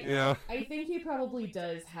 Like, Yeah. I think he probably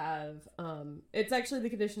does have, it's actually, the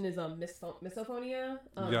condition is misophonia.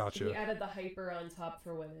 Gotcha. He added the hyper on top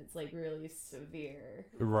for when it's, like, really severe.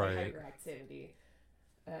 Right. Like, hyperactivity.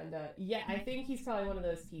 And, yeah, I think he's probably one of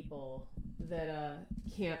those people that,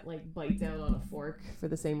 can't, like, bite down on a fork for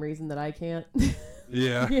the same reason that I can't.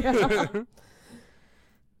 Yeah. Yeah.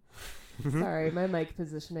 Sorry, my mic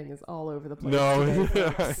positioning is all over the place. No.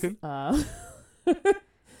 Today, folks.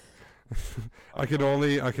 I can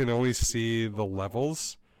only see the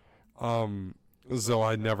levels, so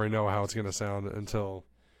I never know how it's gonna sound until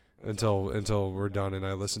we're done and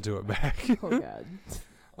I listen to it back. Oh God.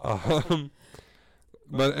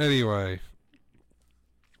 But anyway,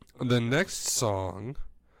 the next song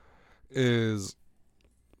is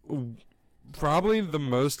probably the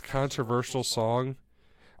most controversial song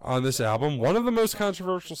on this album. One of the most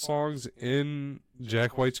controversial songs in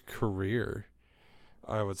Jack White's career,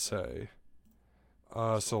 I would say.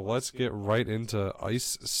 So let's get right into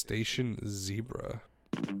Ice Station Zebra.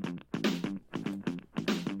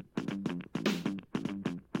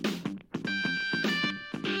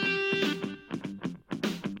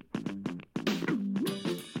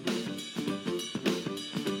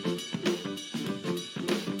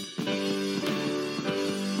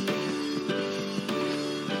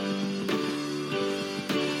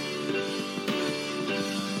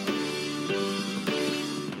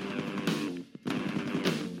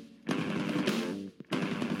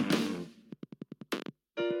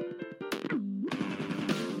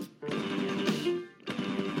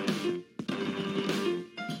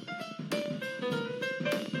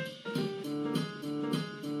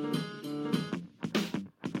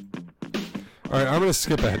 All right, I'm going to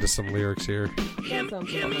skip ahead to some lyrics here. That sounds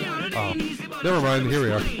fun. Oh, never mind. Here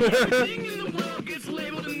we are.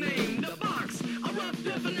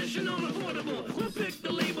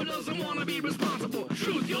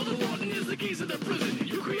 Truth, you're the warden is the keys of the prison.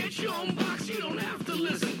 You create your own box, you don't have to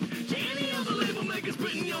listen to any other label makers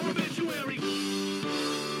printing your obituary.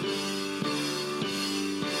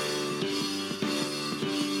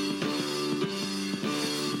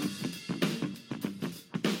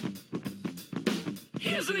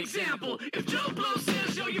 Here's an example. If Joe Blow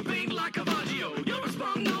says, yo, you paint like Caravaggio, you'll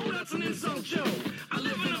respond, no, that's an insult, Joe. I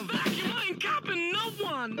live in a vacuum, I ain't copping no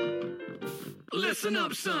one. Listen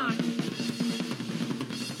up, son.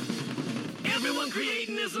 Everyone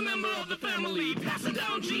creating is a member of the family, passing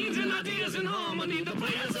down genes and ideas in harmony. The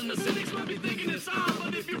players and the cynics might be thinking it's odd,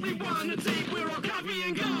 but if you rewind the tape, we're all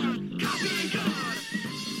copying God. Copying God.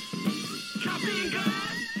 Copying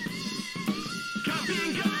God.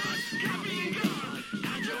 Copying God. Copying God.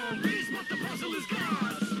 At your own pace, but the puzzle is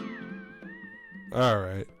God's. All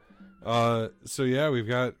right. So yeah, we've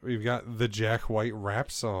got the Jack White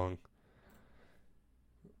rap song.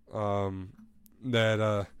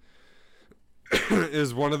 That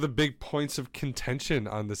is one of the big points of contention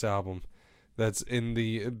on this album. That's in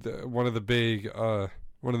the one of the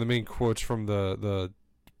main quotes from the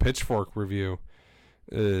Pitchfork review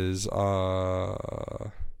is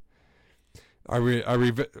oh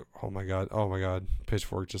my god,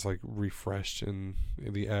 Pitchfork just like refreshed and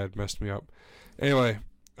the ad messed me up. Anyway,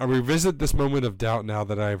 I revisit this moment of doubt now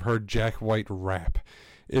that I've heard Jack White rap.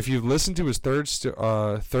 If you've listened to his third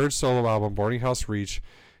solo album, Boarding House Reach,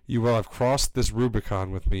 You will have crossed this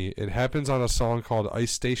Rubicon with me. It happens on a song called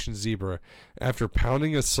Ice Station Zebra. After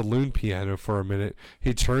pounding a saloon piano for a minute,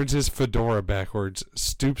 he turns his fedora backwards,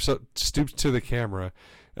 stoops to the camera,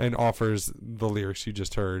 and offers the lyrics you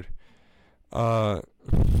just heard. Now,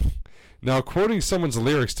 quoting someone's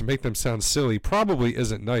lyrics to make them sound silly probably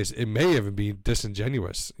isn't nice. It may even be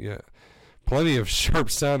disingenuous. Yeah. Plenty of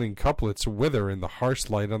sharp-sounding couplets wither in the harsh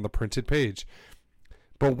light on the printed page.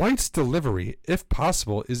 But White's delivery, if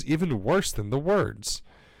possible, is even worse than the words.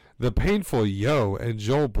 The painful yo and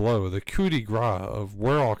Joel Blow, the coup de grace of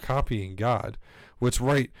we're all copying God, which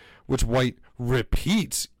White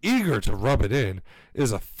repeats, eager to rub it in,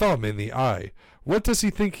 is a thumb in the eye. What does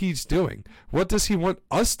he think he's doing? What does he want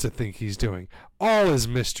us to think he's doing? All is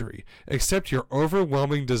mystery, except your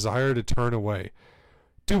overwhelming desire to turn away.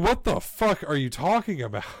 Dude, what the fuck are you talking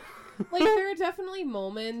about? Like, there are definitely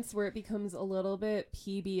moments where it becomes a little bit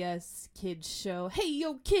PBS kids show. Hey,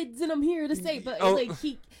 yo, kids, and I'm here to say, but like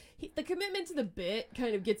he the commitment to the bit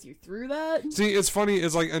kind of gets you through that. See, it's funny.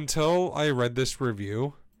 It's like until I read this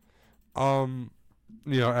review,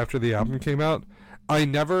 after the album came out, I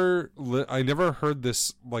never heard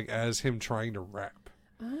this like as him trying to rap.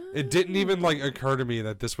 It didn't even like occur to me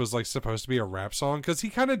that this was like supposed to be a rap song, because he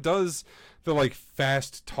kind of does the like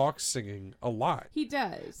fast talk singing a lot. He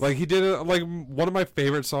does. Like he did it. Like one of my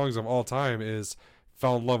favorite songs of all time is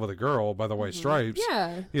 "Fell in Love with a Girl" by the White Stripes.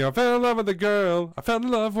 Yeah. I fell in love with a girl. I fell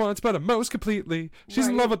in love once, but most completely. She's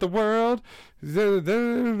in love with the world.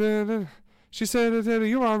 She said,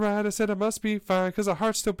 "You all right?" I said, "I must be fine because her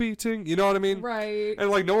heart's still beating." You know what I mean? Right.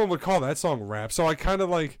 And like no one would call that song rap, so I kind of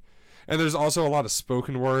like. And there's also a lot of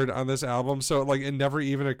spoken word on this album, so like it never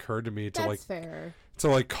even occurred to me That's fair. to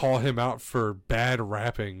like call him out for bad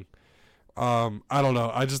rapping. I don't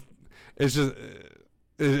know.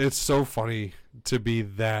 It's so funny to be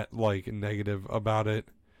that like negative about it.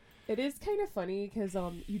 It is kind of funny because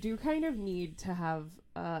you do kind of need to have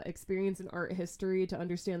experience in art history to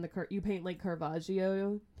understand you paint like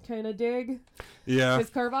Caravaggio kind of dig. Yeah. Because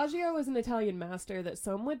Caravaggio was an Italian master that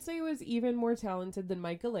some would say was even more talented than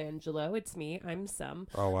Michelangelo. It's me. I'm some.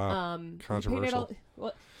 Oh, wow. Controversial.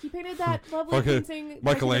 He painted that lovely painting.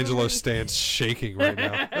 Michelangelo stands shaking right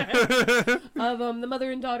now. Of the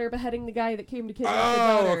mother and daughter beheading the guy that came to kidnap the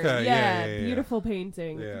daughter. Okay. Yeah. Beautiful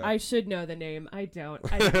painting. Yeah. I should know the name. I don't.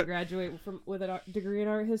 I didn't graduate with a degree in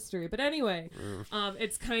art history. But anyway,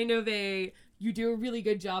 it's kind of you do a really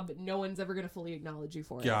good job, but no one's ever going to fully acknowledge you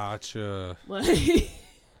for it. Gotcha. Like,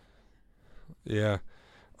 yeah.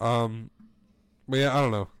 But yeah, I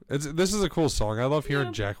don't know. This is a cool song. I love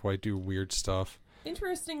hearing Jack White do weird stuff.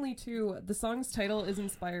 Interestingly, too, the song's title is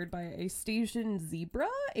inspired by A Station Zebra,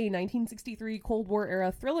 a 1963 Cold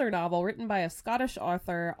War-era thriller novel written by a Scottish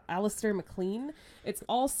author, Alistair MacLean. It's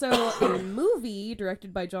also a movie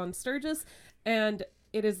directed by John Sturges, and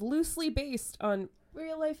it is loosely based on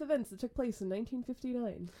real-life events that took place in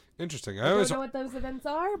 1959. Interesting. I don't know what those events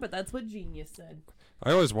are, but that's what Genius said.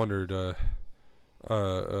 I always wondered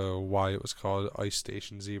why it was called Ice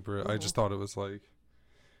Station Zebra. I just thought it was like,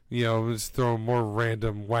 just throw more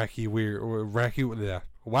random wacky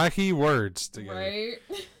words together. Right.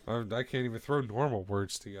 I can't even throw normal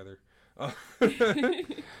words together.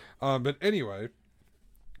 But anyway,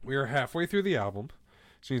 we are halfway through the album,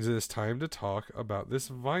 which means it is time to talk about this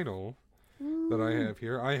vinyl that I have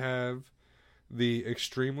here. I have the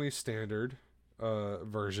extremely standard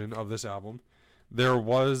version of this album. There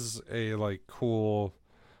was a like cool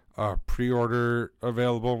pre-order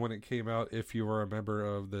available when it came out if you were a member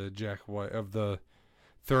of the Jack White of the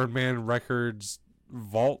Third Man Records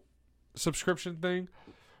Vault subscription thing,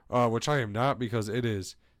 which I am not because it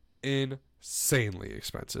is insanely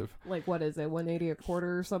expensive. Like, what is it, $180 a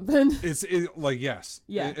quarter or something? It's yes,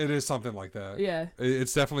 yeah, it is something like that. Yeah,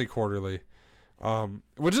 it's definitely quarterly,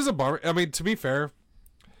 which is a bummer. I mean, to be fair,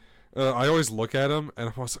 I always look at them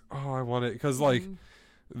and I was like, oh, I want it because like.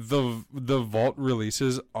 The Vault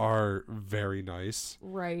releases are very nice,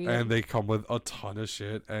 right? And they come with a ton of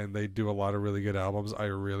shit, and they do a lot of really good albums. I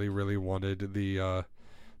really, really wanted the.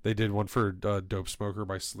 They did one for Dope Smoker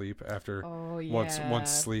by Sleep after once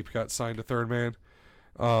Sleep got signed to Third Man,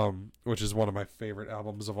 which is one of my favorite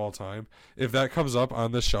albums of all time. If that comes up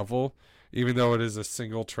on the shuffle, even though it is a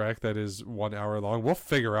single track that is 1 hour long, we'll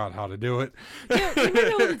figure out how to do it. Yeah, we might be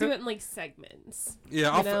able to do it in like segments.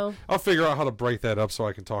 Yeah, I'll figure out how to break that up so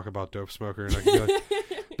I can talk about Dope Smoker. And I can be like,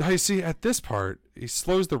 now you see, at this part, he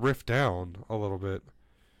slows the riff down a little bit.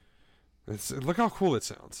 Look how cool it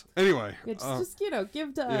sounds. Anyway. Just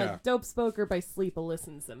give Dope Smoker by Sleep a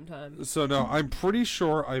listen sometime. So, no, I'm pretty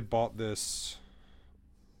sure I bought this...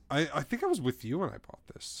 I think I was with you when I bought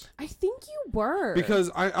this. I think you were.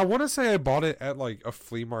 Because I want to say I bought it at like a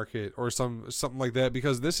flea market or something like that,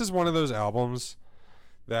 because this is one of those albums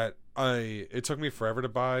that it took me forever to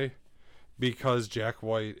buy, because Jack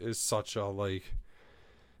White is such a like,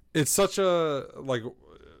 it's such a like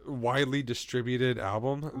widely distributed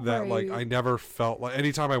album that like I never felt like,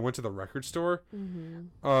 anytime I went to the record store,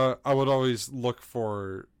 I would always look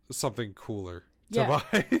for something cooler to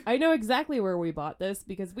buy. I know exactly where we bought this,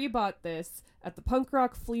 because we bought this at the punk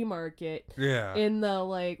rock flea market. Yeah. In the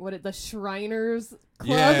like the Shriners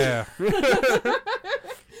Club. Yeah.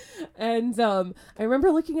 And I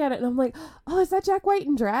remember looking at it and I'm like, oh, is that Jack White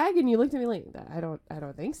in drag? And you looked at me like, I don't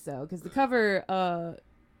think so, because the cover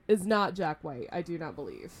is not Jack White. I do not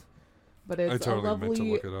believe. But it's totally a lovely, meant to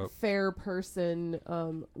look it up. fair person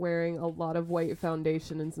wearing a lot of white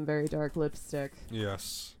foundation and some very dark lipstick.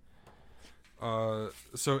 Yes. So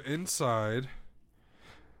inside,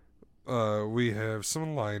 we have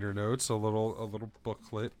some liner notes, a little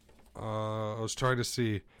booklet. I was trying to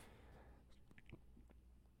see.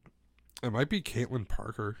 It might be Caitlin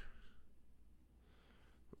Parker.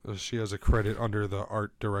 She has a credit under the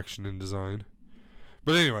art, direction, and design.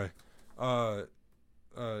 But anyway,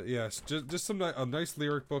 yes, just a nice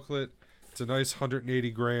lyric booklet. It's a nice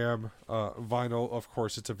 180 gram vinyl. Of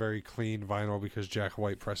course, it's a very clean vinyl because Jack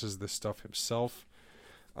White presses this stuff himself.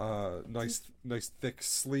 Nice thick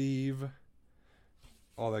sleeve.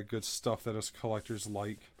 All that good stuff that us collectors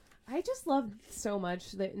like. I just love so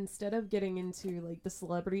much that instead of getting into like the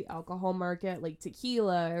celebrity alcohol market, like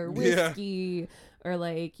tequila or whiskey, or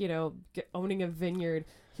like, owning a vineyard,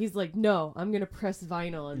 he's like, no, I'm going to press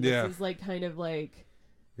vinyl. And this is like kind of like,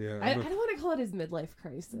 I don't want to call it his midlife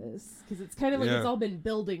crisis, because it's kind of like it's all been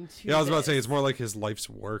building to Yeah, I was about to say, it's more like his life's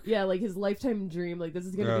work. Yeah, like his lifetime dream. Like, this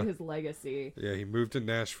is going to be his legacy. Yeah, he moved to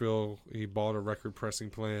Nashville. He bought a record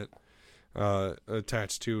pressing plant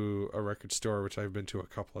attached to a record store, which I've been to a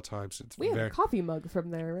couple of times. We have a coffee mug from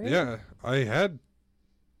there, right? Yeah, I had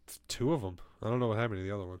 2 of them. I don't know what happened to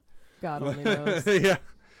the other one. God only knows. Yeah.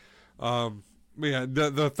 Yeah,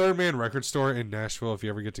 the Third Man record store in Nashville, if you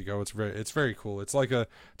ever get to go, it's very cool. It's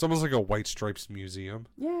almost like a White Stripes museum.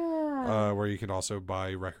 Yeah. Where you can also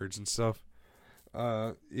buy records and stuff.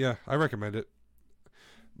 Yeah, I recommend it.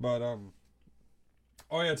 But to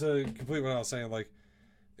complete what I was saying, like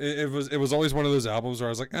it was always one of those albums where I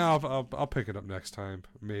was like, I'll pick it up next time,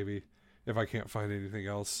 maybe, if I can't find anything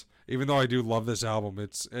else. Even though I do love this album,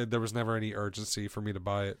 there was never any urgency for me to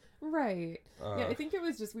buy it. Right. Yeah, I think it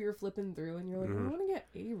was just we were flipping through and you're like, I want to get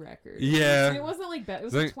a record. Yeah. And it wasn't like that. It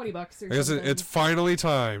was like $20 or something. I guess it's finally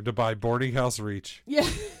time to buy Boarding House Reach. Yeah.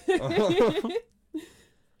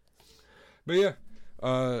 But yeah,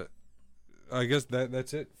 I guess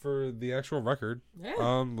that's it for the actual record.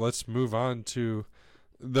 Yeah. Let's move on to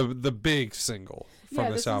the big single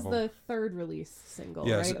from this album. This is the third release single,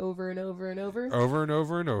 right? Over and over and over. Over and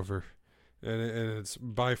over and over, and it's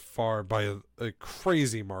by far, by a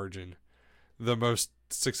crazy margin, the most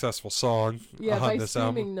successful song on this album. By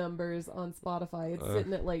streaming numbers on Spotify, it's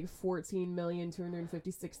sitting at like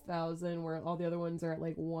 14,256,000, where all the other ones are at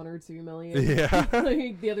like 1 or 2 million. Yeah.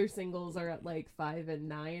 Like the other singles are at like 5 and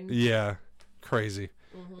 9. Yeah, crazy.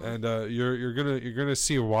 And you're gonna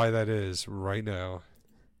see why that is right now.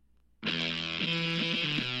 Oh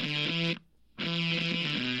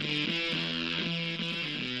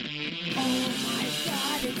my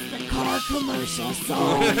god, it's the car commercial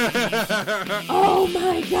song. Oh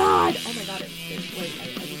my god. Oh my god, it's wait, I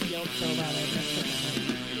just yelled so loud I messed up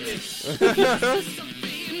my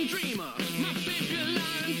mic. Dreamer, my baby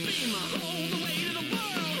line beamer, all the way to the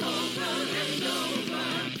world, over and over.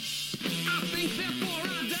 I think before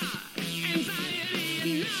I die, anxiety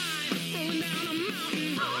and night, rolling down a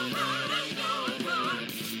mountain, over and over.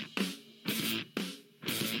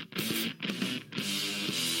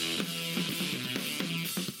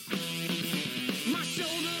 My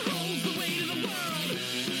shoulder holds the weight of the world.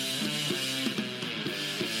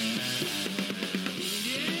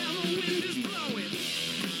 Yeah, the wind is blowing,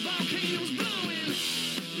 volcanoes blowing,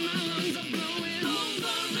 my lungs are blowing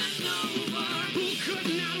over and over. Who could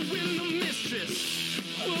not win the mistress?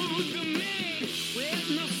 Who's the maid with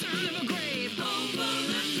no sign of a grave? Over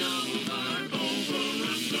and over, over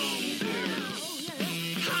and over.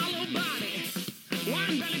 Hollow body,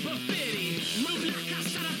 wine belly buffetti, move like a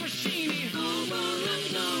Sara Pacini. Over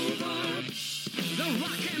and over. The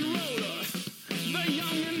rock and roller, the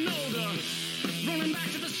young and older, rolling back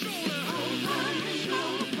to the stroller. Over and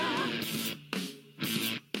over.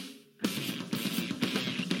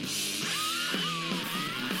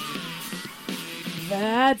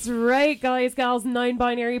 That's right, guys, gals,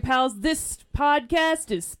 non-binary pals. This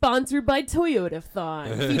podcast is sponsored by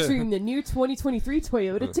Toyotathon, featuring the new 2023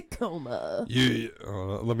 Toyota Tacoma.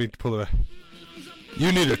 Let me pull it.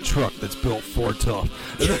 You need a truck that's built for tough.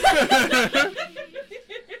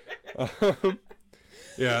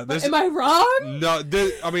 Yeah. Am I wrong? No,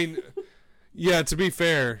 I mean, yeah. To be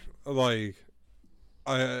fair, like,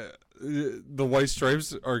 the White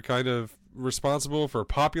Stripes are kind of responsible for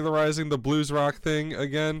popularizing the blues rock thing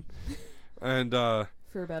again, and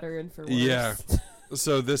for better and for worse. yeah.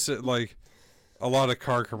 So this like a lot of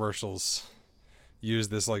car commercials use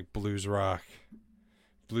this like blues rock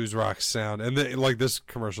sound, and like this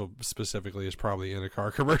commercial specifically is probably in a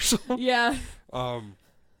car commercial. Yeah.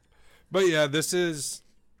 But yeah, this is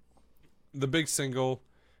the big single.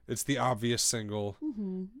 It's the obvious single.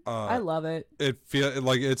 Mm-hmm. I love it. It feel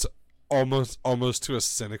like it's almost to a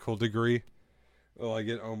cynical degree. Like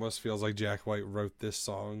it almost feels like Jack White wrote this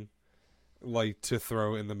song, like to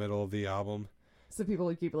throw in the middle of the album. So people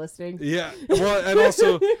would keep listening. Yeah, well, and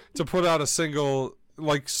also to put out a single,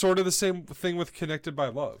 like sort of the same thing with "Connected by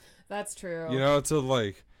Love." That's true. You know, to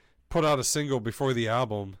like put out a single before the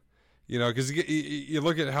album. You know, because you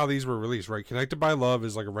look at how these were released, right? "Connected by Love"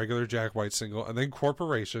 is like a regular Jack White single, and then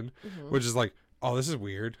 "Corporation," which is like, oh, this is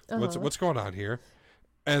weird. What's going on here?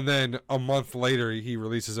 And then a month later, he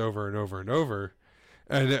releases "Over and Over and Over,"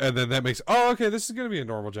 and then that makes, oh, okay, this is gonna be a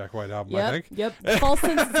normal Jack White album. Yep, I think. Yep. False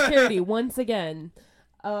sense of security once again.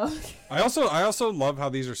 I also love how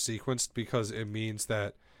these are sequenced, because it means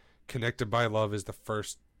that "Connected by Love" is the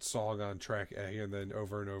first song on track A, and then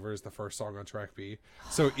 "Over and Over" is the first song on track B.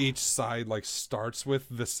 So each side like starts with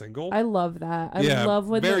the single. I love that. I Yeah, love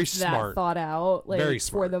when very it's smart. that thought out, like Very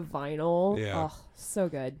for smart. the vinyl. Yeah. Oh, so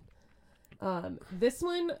good. This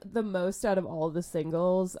one, the most out of all the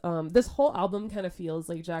singles. This whole album kind of feels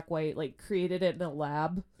like Jack White like created it in a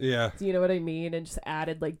lab. Yeah. Do you know what I mean? And just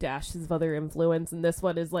added like dashes of other influence. And this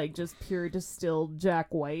one is like just pure distilled Jack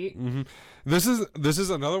White. Mm-hmm. This is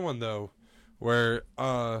another one though, where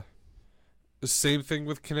same thing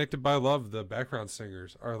with "Connected by Love." The background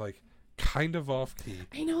singers are like kind of off key,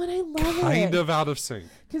 I know, and I love it. kind of out of sync.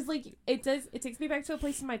 Because, like, it takes me back to a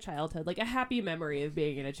place in my childhood, like a happy memory of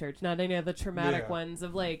being in a church, not any of the traumatic Yeah. ones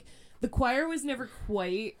of, like, the choir was never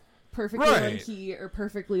quite perfectly on Right. key or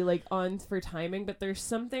perfectly, like, on for timing, but there's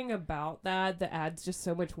something about that adds just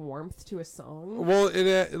so much warmth to a song. Well,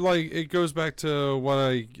 it goes back to what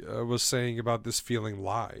I was saying about this feeling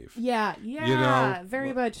live. Yeah, You know,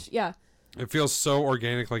 very much, yeah. It feels so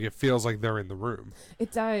organic, like it feels like they're in the room.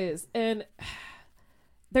 It does, and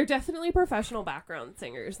they're definitely professional background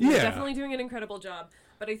singers. They're Yeah. definitely doing an incredible job.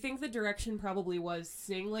 But I think the direction probably was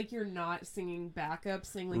sing like you're not singing backup,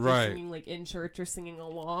 sing like Right. you're singing like in church or singing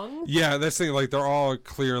along. Yeah, that's the thing. Like they're all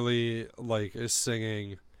clearly like is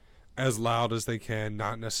singing as loud as they can,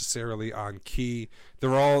 not necessarily on key.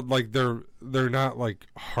 They're all like they're not like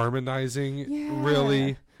harmonizing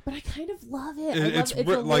really. But I kind of love it.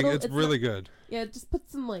 It's really good. Yeah, just put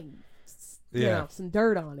some like Yeah. some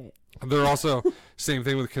dirt on it. They're also same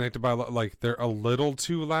thing with "Connected by Love." Like they're a little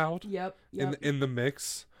too loud Yep. in the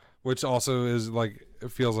mix, which also is like it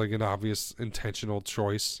feels like an obvious intentional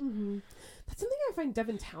choice. Mm-hmm. That's something I find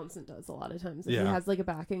Devin Townsend does a lot of times. If Yeah. he has like a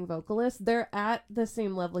backing vocalist, they're at the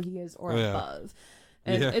same level he is or Yeah. above.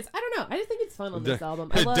 And Yeah. it's I don't know. I just think it's fun on this album.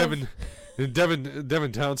 I love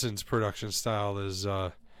Devin Townsend's production style is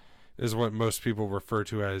what most people refer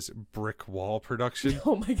to as brick wall production.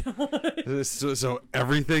 Oh my god. So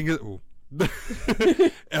everything is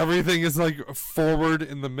everything is like forward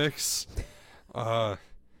in the mix. But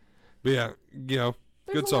yeah, you know,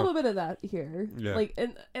 There's good a song. little bit of that here. Yeah. Like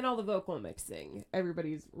and all the vocal mixing.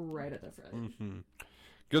 Everybody's right at the front.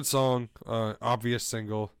 Good song. Obvious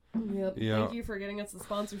single. Yep. Yeah. Thank you for getting us the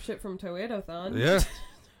sponsorship from Toyotathon.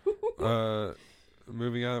 Yeah.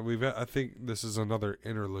 Moving on, I think this is another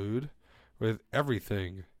interlude with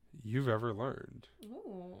 "Everything You've Ever Learned,"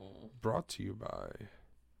 Ooh. brought to you by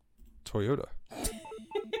Toyota.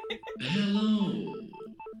 Hello.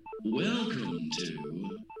 Welcome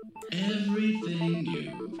to Everything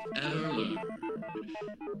You've Ever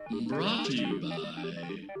Learned. Brought to you by.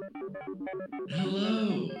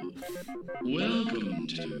 Hello. Welcome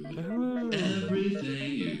to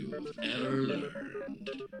Everything You've Ever Learned.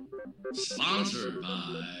 Sponsored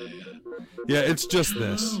by. Yeah, it's just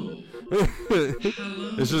this.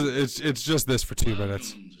 it's just this for 2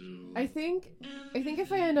 minutes. I think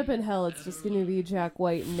if I end up in hell, it's just gonna be Jack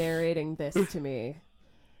White narrating this to me.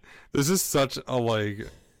 This is such a like.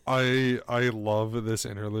 I love this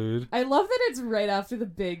interlude. I love that it's right after the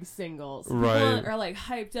big singles. People Right. are like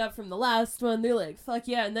hyped up from the last one. They're like, fuck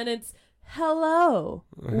yeah. And then it's Hello.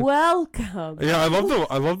 Welcome. Yeah, I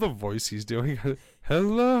love the voice he's doing.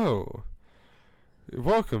 Hello.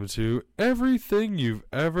 Welcome to Everything You've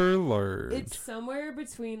Ever Learned. It's somewhere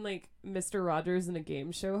between like Mr. Rogers and a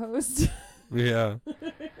game show host. Yeah.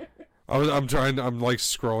 I'm like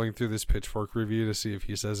scrolling through this Pitchfork review to see if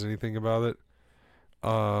he says anything about it.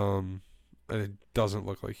 And it doesn't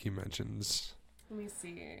look like he mentions. Let me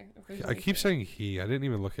see. I keep saying he. I didn't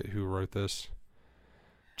even look at who wrote this.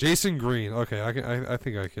 Jason Green. Okay, I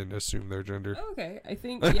think I can assume their gender. Okay, I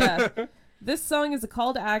think, yeah. This song is a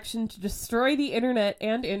call to action to destroy the internet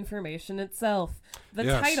and information itself. The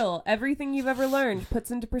Yes. title, Everything You've Ever Learned, puts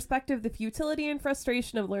into perspective the futility and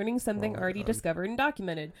frustration of learning something Oh my already God. discovered and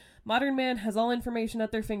documented. Modern man has all information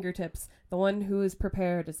at their fingertips. The one who is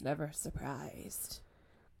prepared is never surprised.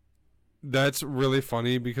 That's really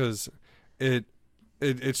funny because it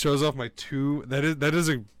shows off my two. That is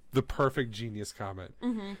the perfect Genius comment,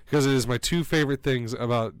 because it is my two favorite things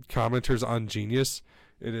about commenters on Genius.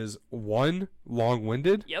 It is 1,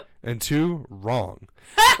 long-winded, Yep. and 2, wrong.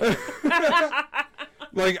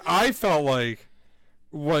 Like, I felt like,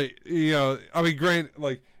 what, I mean,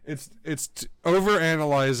 like, it's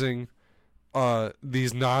over-analyzing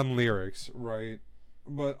these non-lyrics, right?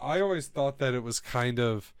 But I always thought that it was kind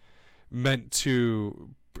of meant to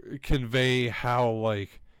convey how,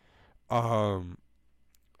 like,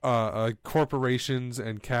 corporations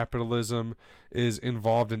and capitalism is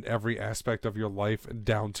involved in every aspect of your life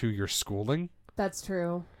down to your schooling. That's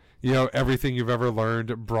true. Everything you've ever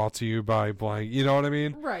learned brought to you by blank. You know what I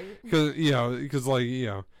mean? Right. Because like,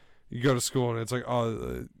 you go to school and it's like,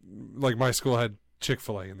 like my school had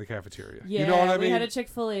Chick-fil-A in the cafeteria. Yeah, You know what I we mean? had a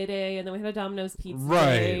Chick-fil-A day, and then we had a Domino's Pizza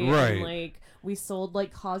Right, day. right. And, like, we sold,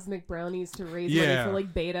 like, cosmic brownies to raise Yeah. money for,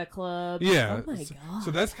 like, Beta Club. Yeah. Oh, my God.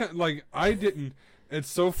 So that's kind of like, it's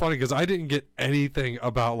so funny because I didn't get anything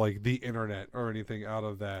about like the internet or anything out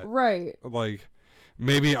of that. Right. Like,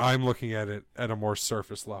 maybe I'm looking at it at a more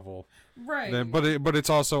surface level. Right. But it's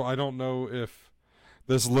also, I don't know if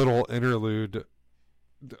this little interlude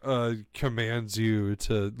commands you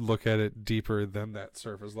to look at it deeper than that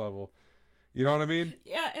surface level. You know what I mean?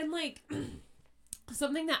 Yeah, and, like...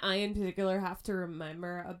 Something that I in particular have to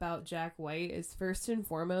remember about Jack White is, first and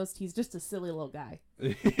foremost, he's just a silly little guy.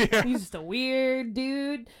 Yeah. He's just a weird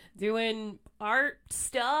dude doing art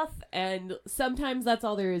stuff, and sometimes that's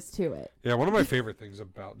all there is to it. Yeah, one of my favorite things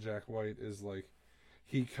about Jack White is like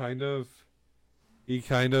he kind of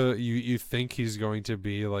you think he's going to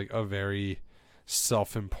be like a very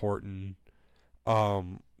self-important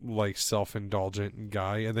like self-indulgent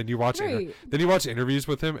guy, and then you watch Right. interviews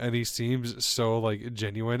with him and he seems so like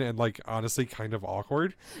genuine and like honestly kind of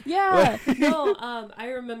awkward. Yeah. No, I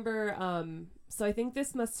remember, so I think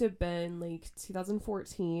this must have been like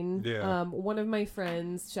 2014. Yeah. One of my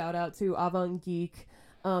friends, shout out to Avant Geek,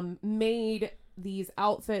 made these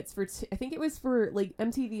outfits for I think it was for like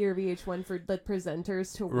MTV or VH1 for the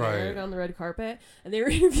presenters to wear Right. on the red carpet, and they were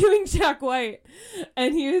interviewing Jack White,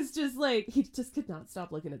 and he was just like, he just could not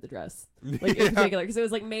stop looking at the dress, like in particular, because it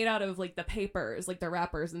was like made out of like the papers, like the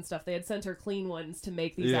wrappers and stuff. They had sent her clean ones to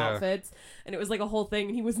make these Yeah. outfits, and it was like a whole thing,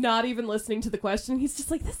 and he was not even listening to the question. He's just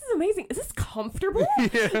like, this is amazing, is this comfortable?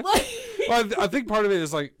 Yeah. Like, Well, I think part of it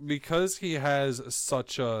is like because he has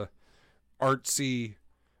such a artsy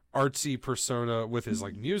persona with his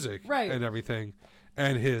like music Right. and everything,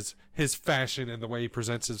 and his fashion and the way he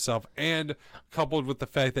presents himself, and coupled with the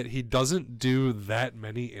fact that he doesn't do that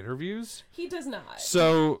many interviews, he does not.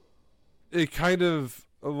 so it kind of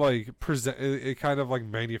like it kind of like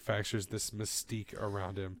manufactures this mystique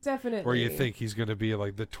around him Definitely. where you think he's going to be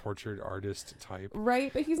like the tortured artist type.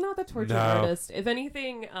 Right, but he's not the tortured No. artist. If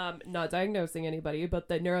anything, not diagnosing anybody, but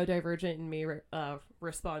the neurodivergent in me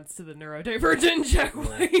responds to the neurodivergent Jack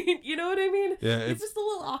White. You know what I mean? Yeah, He's just a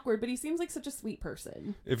little awkward, but he seems like such a sweet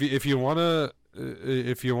person. If you wanna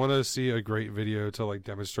see a great video to like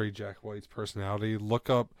demonstrate Jack White's personality,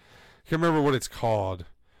 look up. I can't remember what it's called.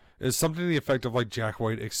 It's something to the effect of like Jack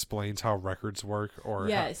White explains how records work, or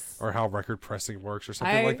Yes. how record pressing works, or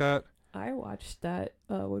something like that. I watched that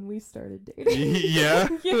when we started dating. Yeah.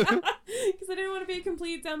 Yeah, because I didn't want to be a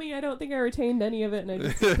complete dummy. I don't think I retained any of it, and I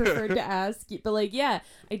just preferred to ask. But like, yeah,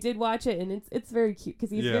 I did watch it, and it's very cute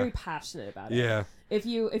because he's Yeah. very passionate about it. Yeah. If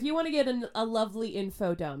you want to get a lovely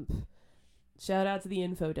info dump, shout out to the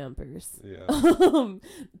info dumpers. Yeah.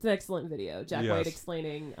 It's an excellent video. Jack Yes. White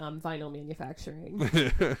explaining vinyl manufacturing.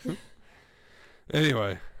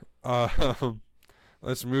 Anyway,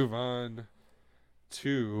 let's move on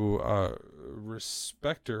to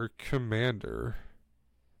Respecter Commander,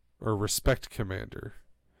 or Respect Commander.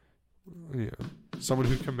 Yeah, someone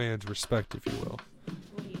who commands respect, if you will.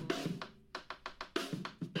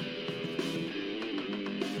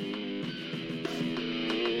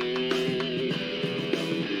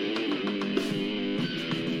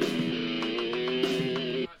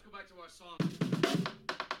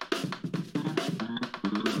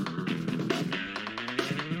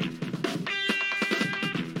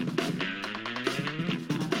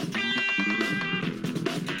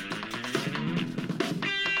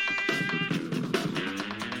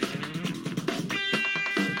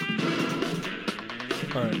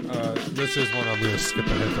 All right, this is one I'm gonna skip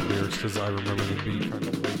ahead the lyrics because I remember the beat kind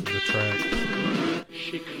of late in the track.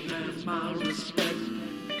 She commands my respect.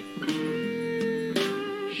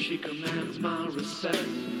 She commands my respect.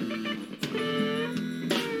 And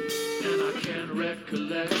I can't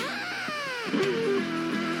recollect a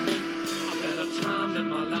better time in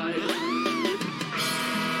my life.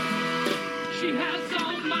 She has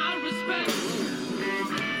all my respect.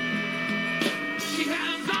 She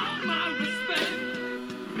has all my respect.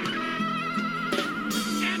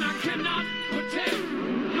 And I cannot protect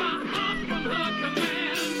my heart from her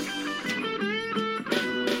command.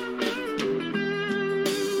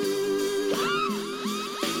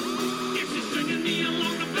 If she's stringing me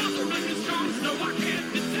along the belt, making strong so I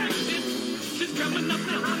can't detect it. She's coming up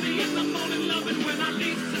behind me in the morning, loving when I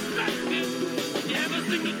least suspect it. Every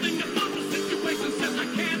single thing about the situation says I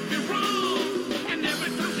can't be wrong. And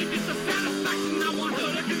every time she gets a satisfaction, I want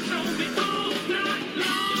her to control me all night long.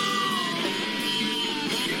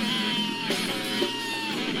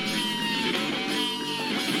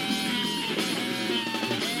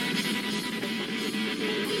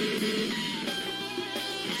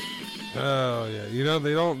 Oh yeah, you know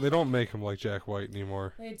they don't make him like Jack White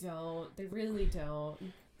anymore. They don't. They really don't.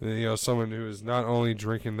 You know, someone who is not only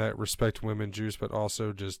drinking that respect women juice, but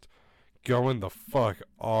also just going the fuck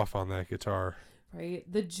off on that guitar. Right?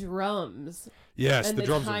 The drums. Yes, And the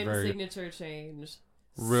drums are time very signature change.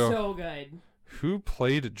 real. So good. Who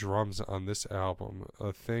played drums on this album?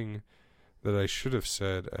 A thing that I should have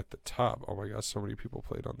said at the top. Oh my gosh, so many people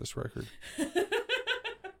played on this record.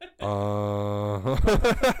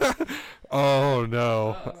 Oh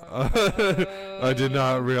no. I did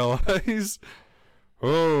not realize.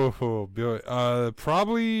 Oh, Billy.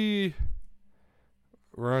 Probably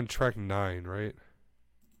we're on track 9, right?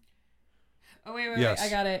 Oh wait, Yes. I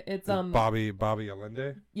got it. It's Bobby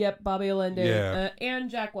Allende. Yep, Bobby Allende. Yeah. And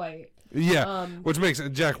Jack White. Yeah, which makes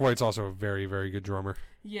Jack White's also a very, very good drummer.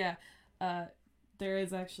 Yeah. There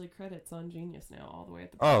is actually credits on Genius now, all the way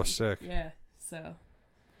at the Oh, bottom. sick. Yeah. So.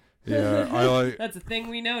 Yeah, I like. That's a thing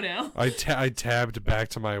we know now. I tabbed back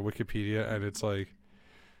to my Wikipedia, and it's like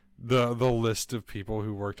the list of people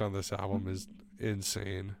who worked on this album is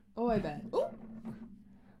insane. Oh, I bet. Ooh.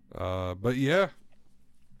 But yeah.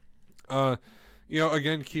 You know,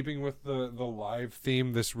 again, keeping with the live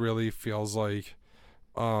theme, this really feels like,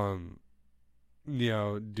 you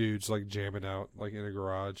know, dudes like jamming out like in a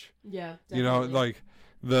garage. Yeah. Definitely. You know, like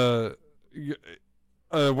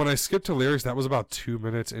when I skipped to lyrics, that was about 2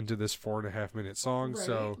 minutes into this 4.5 minute song. Right.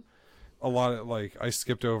 So a lot of like I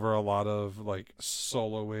skipped over a lot of like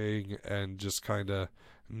soloing and just kind of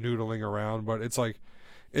noodling around. But it's like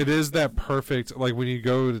it is that perfect, like when you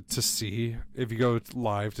go to see, if you go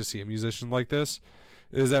live to see a musician like this,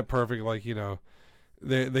 it is that perfect, like, you know,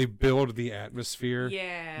 they build the atmosphere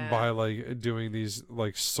by like doing these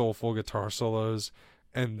like soulful guitar solos,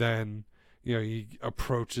 and then, you know, he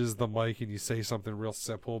approaches the mic and you say something real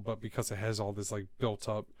simple, but because it has all this like built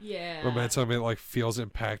up momentum, it like feels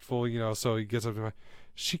impactful, you know. So he gets up to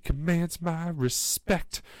she commands my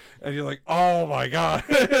respect, and you're like, oh my god.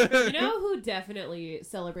 You know who definitely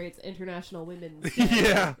celebrates International Women's Day?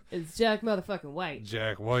 Yeah, is Jack motherfucking White.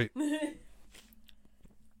 Jack White.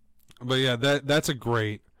 But yeah, that's a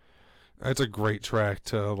great track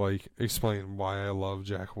to like explain why I love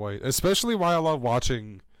Jack White, especially why I love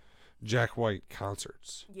watching Jack White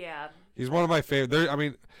concerts. Yeah. He's one of my favorite. I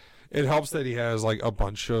mean, it helps that he has like a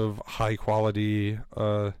bunch of high quality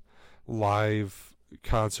live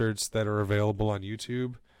concerts that are available on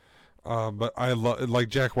YouTube. But I love, like,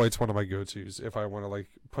 Jack White's one of my go-tos if I want to like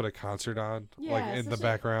put a concert on, like in the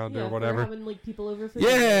background or whatever. Having like people over for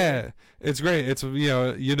dinner. It's great. It's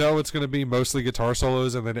you know it's gonna be mostly guitar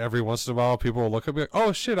solos, and then every once in a while people will look at me like,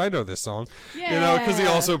 oh shit, I know this song. Yeah. You know, because he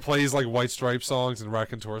also plays like White Stripes songs and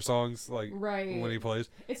Raconteur songs, like right when he plays.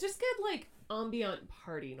 It's just good like ambient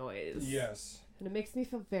party noise. Yes. And it makes me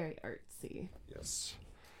feel very artsy. Yes.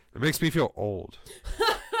 It makes me feel old.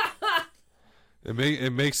 It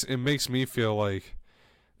makes me feel like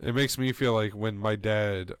when my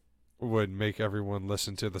dad would make everyone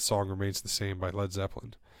listen to The Song Remains the Same by Led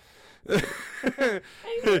Zeppelin.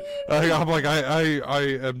 I'm like I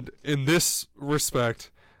am, in this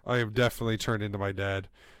respect, I am definitely turned into my dad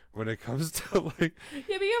when it comes to like.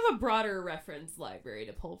 Yeah, but you have a broader reference library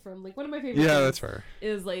to pull from. Like one of my favorite. Yeah, things that's fair.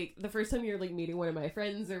 Is like the first time you're like meeting one of my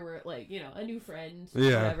friends, or we're like, you know, a new friend,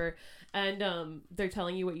 yeah, whatever, and they're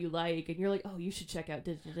telling you what you like, and you're like, oh, you should check out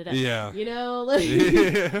da-da-da-da. Yeah, you know, like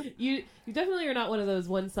yeah. you definitely are not one of those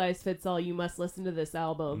one size fits all. You must listen to this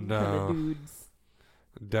album kind of dudes.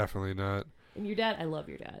 Definitely not. And your dad, I love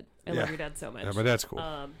your dad. I love your dad so much. Yeah, my dad's cool.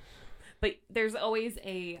 But there's always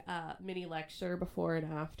a mini lecture before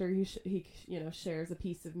and after. He shares a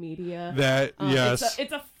piece of media. That yes,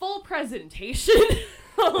 it's a full presentation.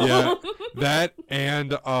 yeah, that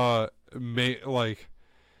and like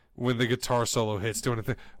when the guitar solo hits, doing a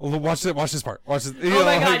thing. Oh, watch this part. Watch this. Oh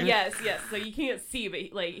my god, yes. So you can't see, but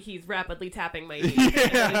like he's rapidly tapping my knee.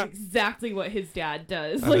 Yeah. That is exactly what his dad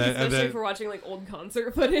does. And Like then- especially then- if we're watching like old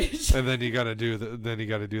concert footage. And then you gotta do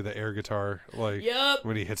the air guitar, like Yep.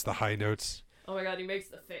 when he hits the high notes. Oh my god, he makes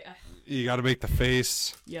the face. You gotta make the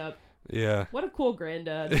face. Yep. Yeah. What a cool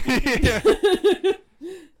granddad.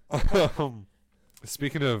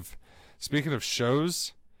 Speaking of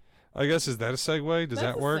shows, I guess, is that a segue? Does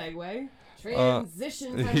That's that work? A segue.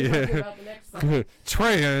 Transition. Time to yeah. talk about the next song.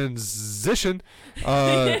 Transition.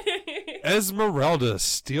 Esmeralda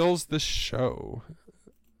steals the show.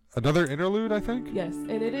 Another interlude, I think. Yes,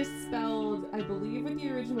 and it is spelled, I believe, with the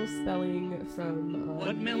original spelling from the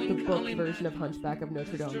book version of Hunchback of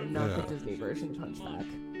Notre Dame, and not Yeah. the Disney version of Hunchback.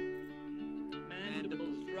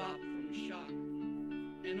 Mandibles drop from shock.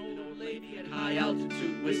 An old lady at high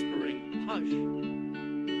altitude whispering, hush.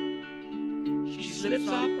 She slips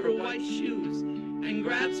off her white shoes and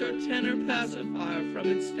grabs her tenor pacifier from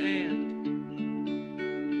its stand.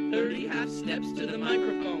 30 half steps to the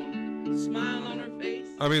microphone, smile on her face.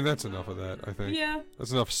 I mean, that's enough of that, I think. Yeah.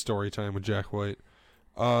 That's enough story time with Jack White.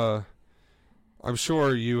 I'm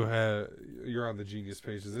sure you're on the Genius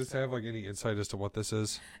page. Does this have like any insight as to what this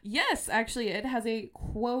is? Yes, actually, it has a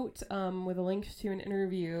quote with a link to an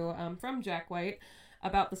interview from Jack White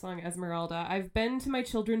about the song Esmeralda. I've been to my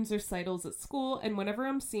children's recitals at school, and whenever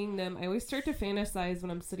I'm seeing them, I always start to fantasize when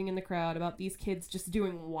I'm sitting in the crowd about these kids just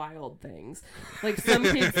doing wild things. Like some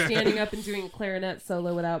kid standing up and doing a clarinet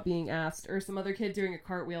solo without being asked, or some other kid doing a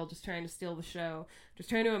cartwheel just trying to steal the show. Just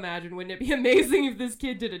trying to imagine, wouldn't it be amazing if this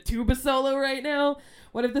kid did a tuba solo right now?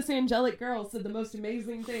 What if this angelic girl said the most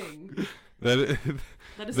amazing thing? That is,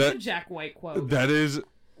 That is That- a Jack White quote. that is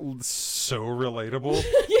so relatable.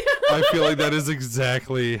 Yeah. I feel like that is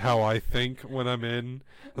exactly how I think when I'm in.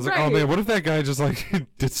 I was like, oh Right. man, what if that guy just like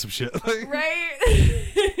did some shit? Like,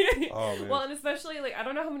 Right? Oh, man. Well, and especially, like, I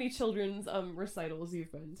don't know how many children's recitals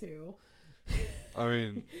you've been to. I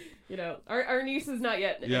mean, You know, our niece is not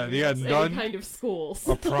yet Yeah, in yeah, any none. kind of school.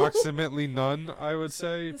 so- approximately none, I would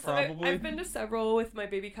say, So I- probably. I've been to several with my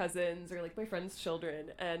baby cousins or like my friends'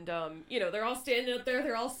 children, and you know, they're all standing up there,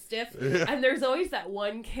 they're all stiff, Yeah. and there's always that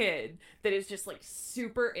one kid that is just like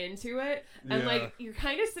super into it, and Yeah. like you're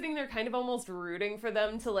kind of sitting there, kind of almost rooting for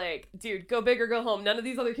them to like, dude, go big or go home. None of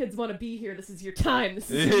these other kids want to be here. This is your time. This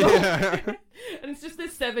is your Yeah. moment. And it's just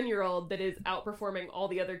this 7-year-old that is outperforming all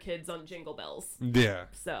the other kids on Jingle Bells. Yeah.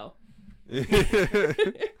 So.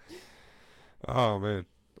 Oh man.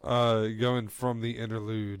 Going from the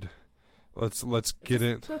interlude. Let's get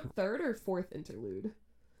in. The third or fourth interlude?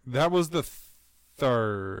 That was the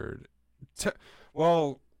third.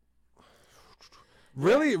 Well,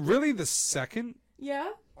 really the second.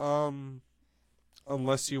 Yeah.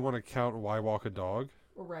 Unless you want to count Why Walk a Dog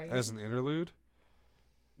Right. as an interlude.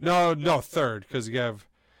 No, third, because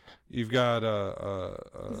you've got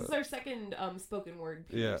This is our second spoken word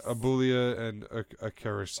piece. yeah, Abulia and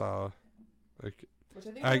Acaricea. Which I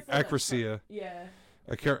think that's the next Acracia. part. Yeah.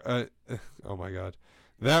 Oh my god.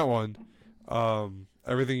 That one.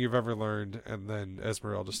 Everything You've Ever Learned and then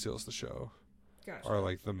Esmeralda Steals the Show Gotcha. are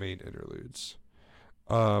like the main interludes.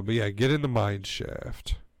 But yeah, Get in the Mine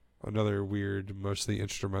Shaft. Another weird, mostly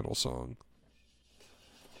instrumental song.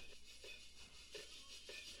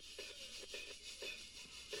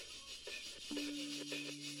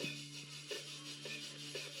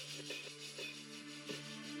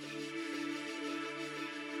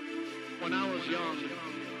 When I was young,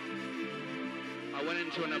 I went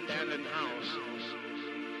into an abandoned house.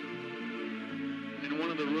 In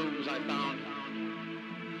one of the rooms, I found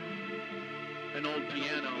an old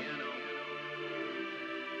piano.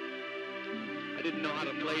 I didn't know how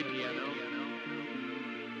to play piano,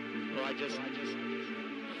 so I just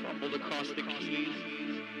fumbled across the keys,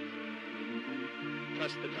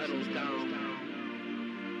 pressed the pedals down.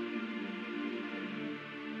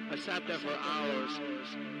 I sat there for hours,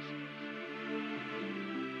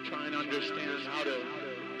 trying to understand how to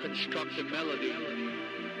construct a melody.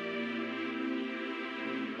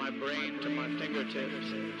 My brain to my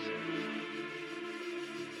fingertips.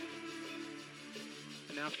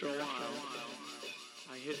 And after a while,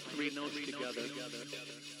 I hit 3 notes together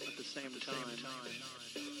at the same time.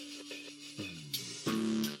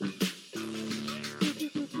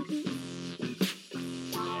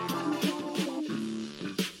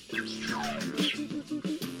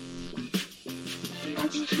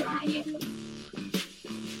 Let's try it.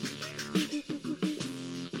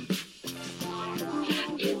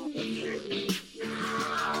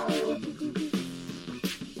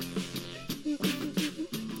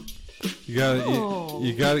 You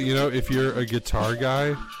gotta, you gotta, if you're a guitar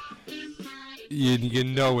guy, you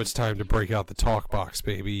know it's time to break out the talk box,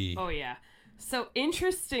 baby. Oh, yeah. So,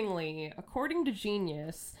 interestingly, according to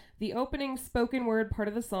Genius, the opening spoken word part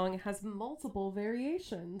of the song has multiple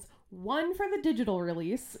variations. One for the digital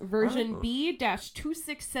release, version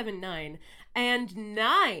B-2679, and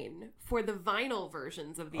 9 for the vinyl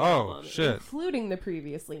versions of the album, shit. including the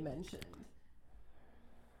previously mentioned.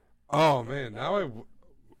 Oh, man. Now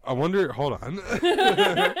I wonder... Hold on.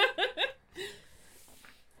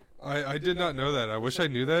 I did not know that. I wish I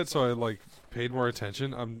knew that, so I, paid more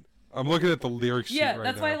attention. I'm looking at the lyrics sheet right now.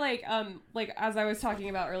 Yeah, that's why, as I was talking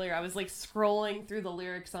about earlier, I was, scrolling through the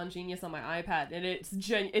lyrics on Genius on my iPad, and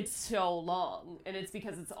it's so long, and it's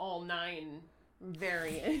because it's all 9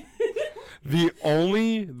 variants. The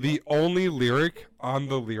only lyric on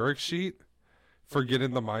the lyric sheet for Get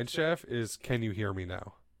in the Mine Shaft is "Can you hear me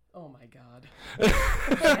now?" Oh my god.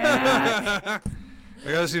 I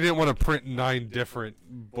guess you didn't want to print 9 different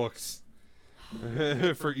books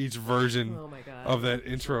for each version of that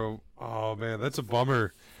intro. Oh man, that's a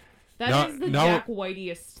bummer. That is the Jack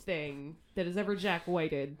Whiteiest thing that has ever Jack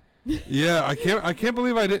Whited. Yeah, I can't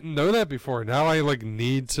believe I didn't know that before. Now I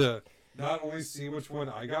need to not only see which one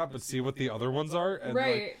I got, but see what the other ones are, and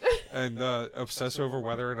right. and obsess over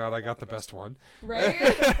whether or not I got the best one. Right.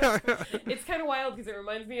 It's kind of wild because it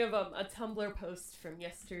reminds me of a Tumblr post from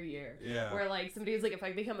yesteryear. Yeah. Where somebody was like, if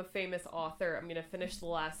I become a famous author, I'm gonna finish the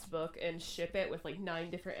last book and ship it with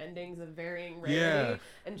 9 different endings of varying rarity,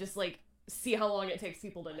 and just see how long it takes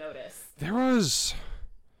people to notice. It was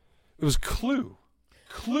Clue.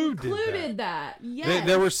 Clue did that. Yes.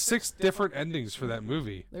 There were 6 different endings for that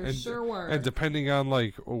movie. There sure were. And depending on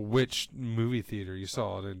which movie theater you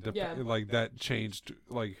saw it, and that changed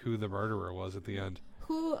who the murderer was at the end.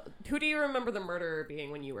 Who do you remember the murderer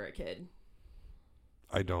being when you were a kid?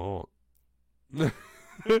 I don't. I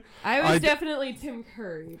was definitely Tim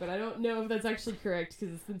Curry, but I don't know if that's actually correct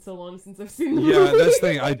because it's been so long since I've seen the movie. Yeah, that's the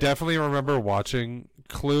thing. I definitely remember watching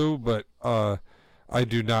Clue, but I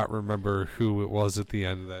do not remember who it was at the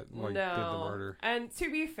end that did the murder. And to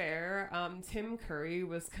be fair, Tim Curry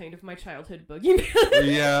was kind of my childhood boogeyman.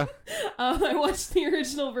 Yeah. I watched the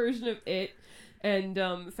original version of It and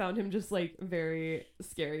found him just very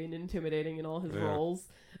scary and intimidating in all his roles.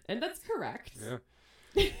 And that's correct.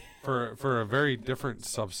 Yeah. For a very different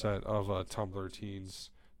subset of Tumblr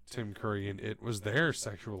teens, Tim Curry and It was their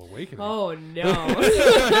sexual awakening. Oh no.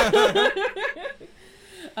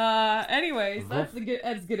 Anyways, that's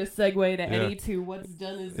as good a segue to any to What's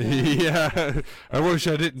Done Is Done. Yeah, I wish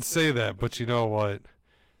I didn't say that, but you know what?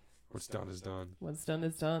 What's done is done. What's done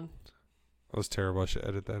is done. That was terrible. I should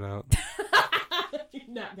edit that out. You're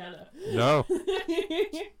not gonna. No.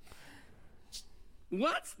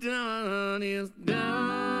 What's done is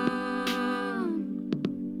done.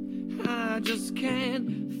 I just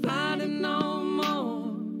can't find it no more.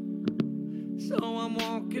 So I'm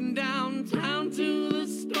walking downtown to the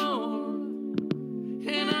store,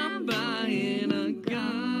 and I'm buying a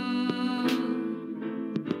gun.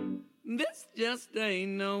 This just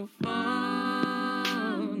ain't no fun.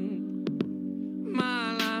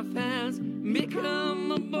 My life has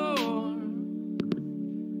become a bore,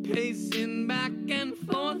 pacing back and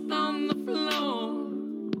forth on the floor,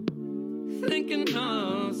 thinking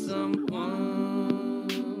of someone.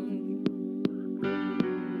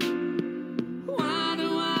 Why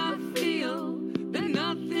do I feel that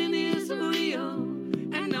nothing is real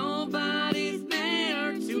and nobody's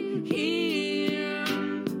there to hear?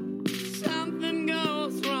 Something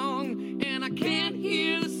goes wrong and I can't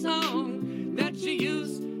hear the song that you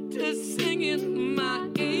used to sing in my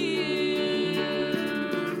ear.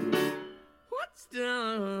 What's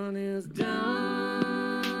done is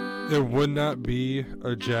done. There would not be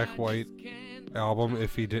a Jack White album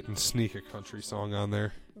if he didn't sneak a country song on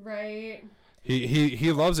there. Right.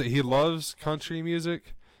 He loves it. He loves country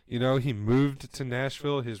music. He moved to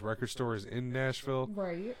Nashville. His record store is in Nashville.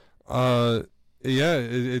 Right. Yeah,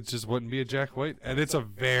 it just wouldn't be a Jack White, and it's a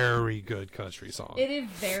very good country song. It is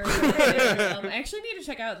very good. I actually need to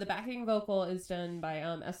check out the backing vocal is done by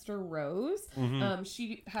Esther Rose. Mm-hmm.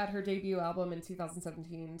 She had her debut album in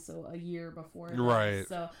 2017, so a year before that. Right.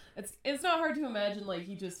 So it's not hard to imagine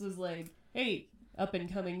he just was hey, up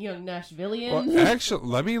and coming young Nashvillian. Well, actually,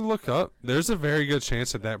 let me look up. There's a very good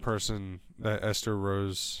chance that person, that Esther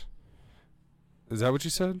Rose. Is that what you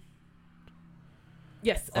said?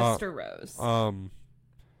 Yes, Esther Rose. Oh,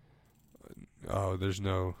 there's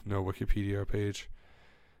no Wikipedia page.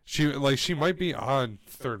 She might be on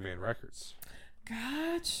Third Man Records.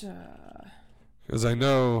 Gotcha. Because I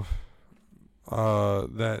know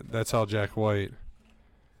that's how Jack White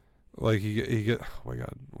Like he get oh my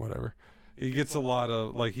god, whatever. He gets a lot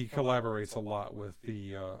of like he collaborates a lot with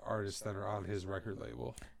the artists that are on his record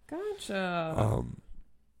label. Gotcha.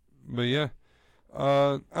 But yeah,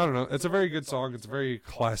 I don't know. It's a very good song. It's a very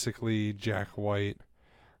classically Jack White,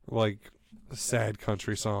 like sad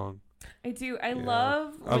country song. I do. I Yeah.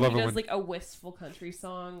 love I when love he it does when- like a wistful country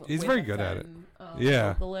song. He's with very a good at it. Yeah.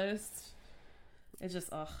 Yeah. Vocalist. It's just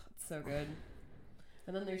it's so good.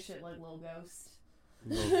 And then there's shit like Lil Ghost.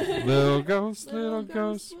 Little ghost,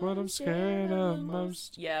 what I'm scared of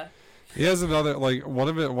most. Yeah. He has another like one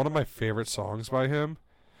of my favorite songs by him.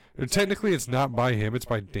 Technically, it's not by him; it's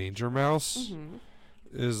by Danger Mouse. Mm-hmm.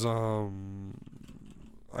 Is I'm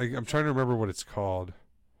trying to remember what it's called.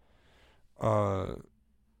 Because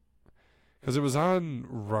it was on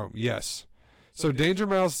Rome. Yes. So Danger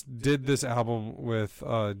Mouse did this album with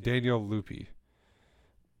Daniel Lupi,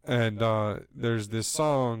 and there's this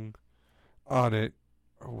song on it.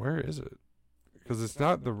 Where is it? Because it's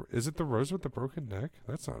not the. Is it the Rose with the Broken Neck?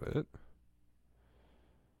 That's not it.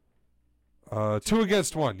 2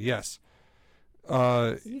 Against 1. Yes. He's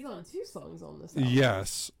on 2 songs on this album.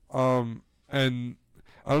 Yes. And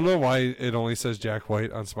I don't know why it only says Jack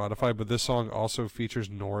White on Spotify, but this song also features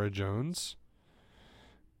Norah Jones.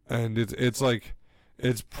 And it's like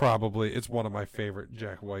it's one of my favorite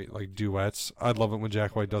Jack White like duets. I love it when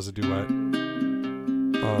Jack White does a duet.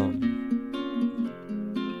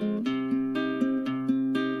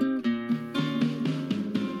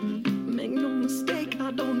 Make no mistake,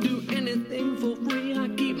 I don't do anything for free. I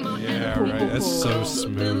keep my Yeah, right. That's so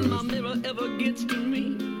Then my smooth. mirror ever gets to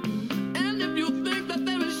me. And if you think that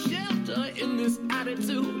there is shelter in this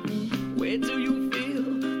attitude, where do you feel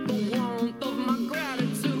the warmth of my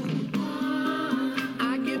gratitude?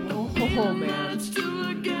 I get the feeling man. that it's 2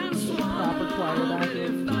 against 1. Proper choir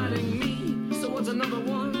backing. Fighting me, so what's another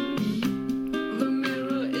one? The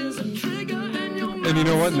mirror is a trigger and your And you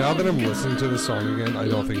know what? Now that I'm listening to the song again, I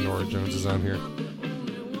don't think Norah Jones is on here.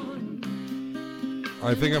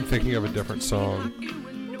 I think I'm thinking of a different song.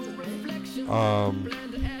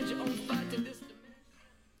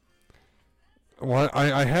 Well,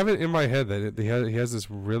 I have it in my head that he has this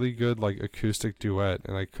really good like acoustic duet,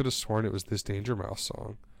 and I could have sworn it was this Danger Mouse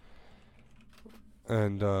song.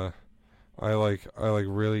 And I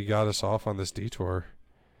really got us off on this detour.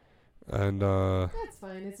 And That's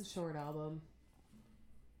fine. It's a short album.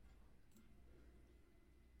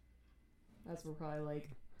 That's we're probably like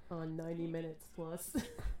on 90 minutes plus.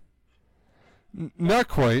 not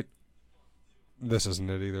quite. This isn't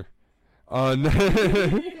it either.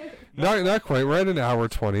 Not quite. We're at an hour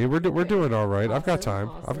 20. We're doing all right. I've got time.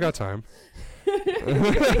 Awesome. I've got time.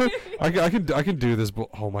 I can do this. But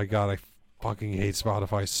oh my god, I fucking hate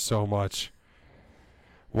Spotify so much.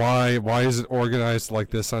 Why is it organized like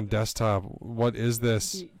this on desktop? What is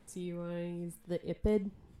this? Do you want to use the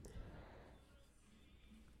IPID?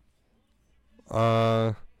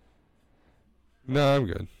 No, I'm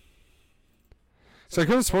good. So I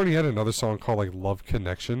could have sworn he had another song called like Love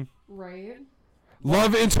Connection. Right.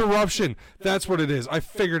 Love Interruption. That's what it is. I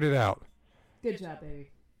figured it out. Good job, baby.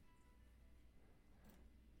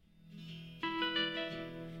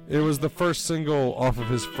 It was the first single off of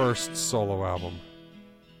his first solo album.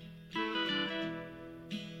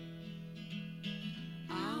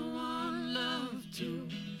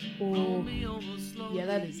 Oh. Yeah,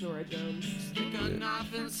 that is Norah Jones. Stick a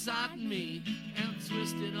knife inside me and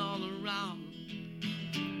twist it all around.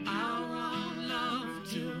 I want love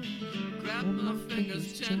to grab my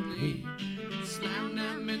fingers gently, slam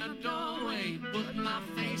them in a doorway, put my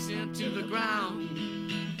face into the ground.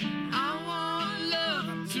 I want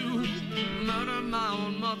love to murder my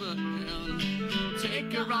own mother and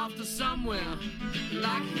take her off to somewhere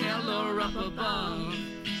like hell or up above.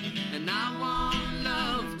 And I want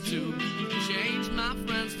love to change my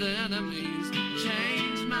friends to enemies,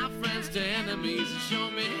 change my friends to enemies, show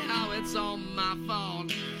me how it's all my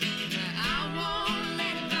fault. I won't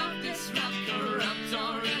let love disrupt, corrupt,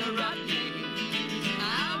 or interrupt me.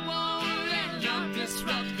 I won't let love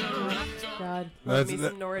disrupt, corrupt, or... God, That's- love me that-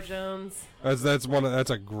 some Norah Jones. That's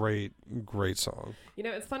a great song. You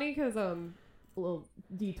know, it's funny because a little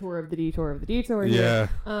detour of the detour of the detour. Yeah.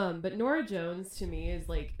 Here. But Norah Jones to me is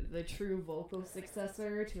like the true vocal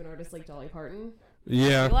successor to an artist like Dolly Parton.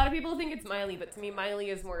 Yeah. A lot of people think it's Miley, but to me, Miley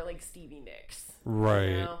is more like Stevie Nicks. Right.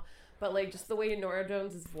 You know? But like just the way Norah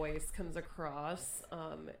Jones's voice comes across,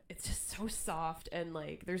 it's just so soft and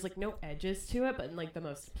like there's like no edges to it, but in like the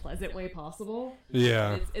most pleasant way possible.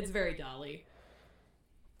 Yeah. It's very Dolly.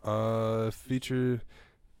 Feature.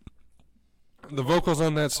 The vocals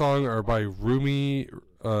on that song are by Ruby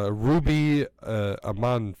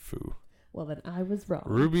Amanfu. Well, then I was wrong.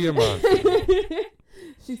 Ruby Amanfu.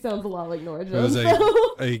 She sounds a lot like Nora It was Jones.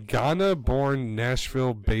 a Ghana-born,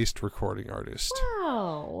 Nashville-based recording artist.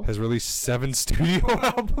 Wow. Has released 7 studio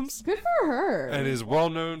albums Good for her. and is well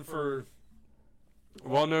known for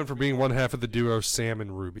being one half of the duo Sam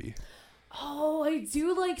and Ruby. Oh, I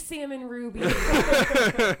do like Sam and Ruby.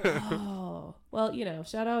 Oh. Well, you know,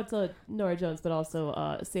 shout out to Nora Jones, but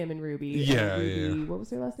also Sam and Ruby. Yeah, Ruby, yeah. What was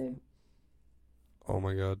her last name? Oh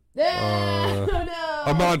my God. Oh,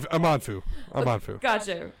 no. Amanfu. Amanfu.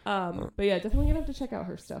 Gotcha. But yeah, definitely gonna have to check out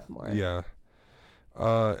her stuff more. Yeah.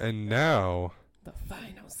 And now The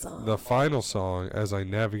final song. the final song, as I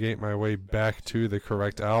navigate my way back to the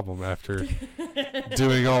correct album after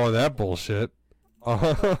doing all of that bullshit.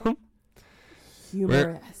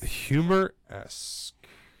 Humorous. Humor-esque.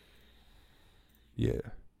 Yeah.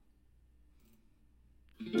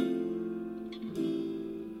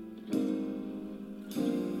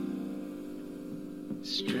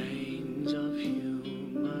 Strains of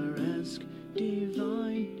humoresque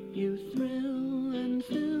divine, you thrill and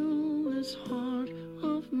fill this heart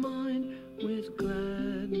of mine with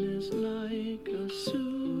gladness like a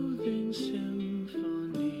soothing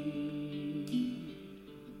symphony.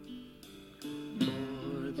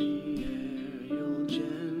 O'er the air you'll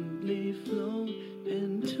gently flow,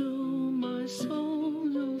 into my soul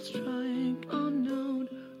you'll strike a note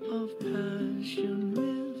of passion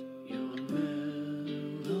with your melody.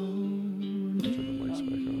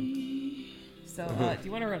 So, do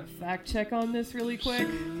you want to run a fact check on this really quick?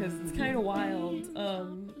 Because it's kind of wild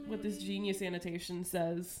what this Genius annotation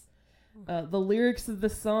says. The lyrics of the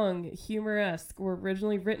song, Humoresque, were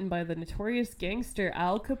originally written by the notorious gangster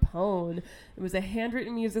Al Capone. It was a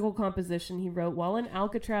handwritten musical composition he wrote while in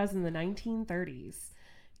Alcatraz in the 1930s.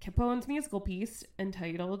 Capone's musical piece,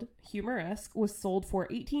 entitled Humoresque, was sold for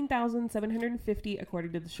 $18,750,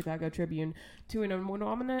 according to the Chicago Tribune, to an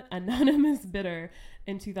anonymous bidder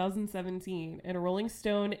in 2017. In a Rolling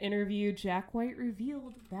Stone interview, Jack White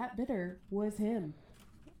revealed that bidder was him.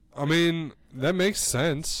 I mean, that makes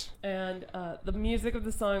sense. And the music of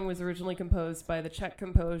the song was originally composed by the Czech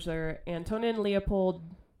composer Antonin Leopold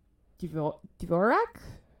Dvorak.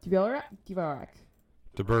 Dvorak.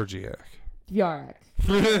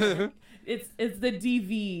 It's the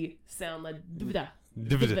DV sound, like Divid.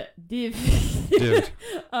 div.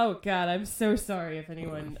 Oh God, I'm so sorry if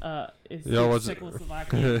anyone is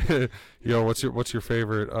Czechoslovakian. Yo, what's your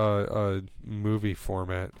favorite movie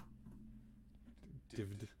format? Div.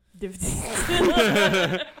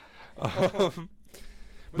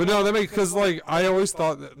 But no, that makes, because like I always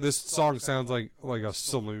thought that this song sounds like a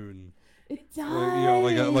saloon, It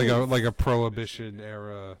does. like a prohibition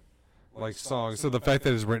era like song. So the fact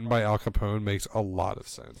that it's written by Al Capone makes a lot of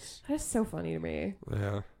sense. That's so funny to me.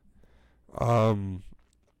 Yeah.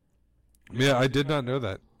 Yeah, I did not know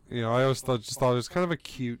that. You know, I always thought it was kind of a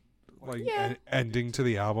cute ending to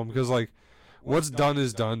the album, because like what's done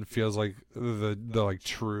is done feels like the like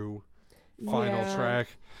true final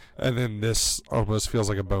track, and then this almost feels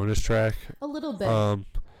like a bonus track. A little bit.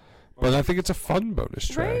 But I think it's a fun bonus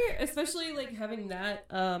track. Right? Especially like having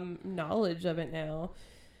that knowledge of it now.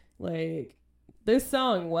 Like this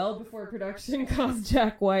song, well before production, cost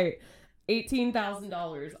Jack White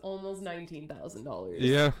 $18,000, almost $19,000.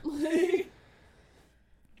 Yeah.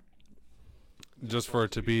 Just for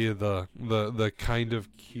it to be the kind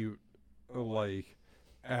of cute like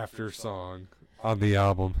after song on the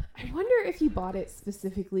album. I wonder if he bought it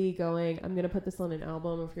specifically going, I'm going to put this on an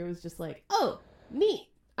album, or if it was just like, oh, neat,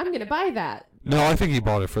 I'm going to buy that. No, I think he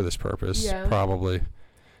bought it for this purpose. Yeah. Probably.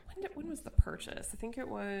 When was the purchase? I think it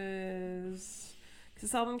was... Because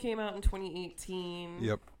this album came out in 2018.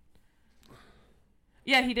 Yep.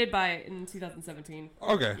 Yeah, he did buy it in 2017.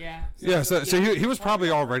 Okay. Yeah. Yeah, so he was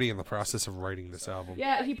probably already in the process of writing this album.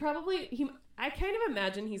 Yeah, I kind of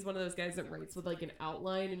imagine he's one of those guys that writes with like an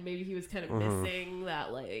outline, and maybe he was kind of missing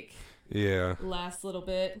that like Yeah. last little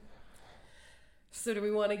bit. So do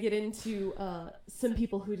we want to get into Some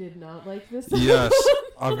people who did not like this. Yes.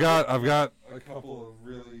 I've got a couple of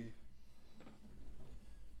really...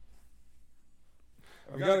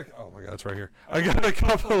 oh my God, it's right here. I got a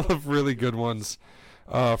couple of really good ones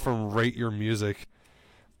from Rate Your Music.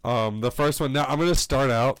 The first one, now I'm going to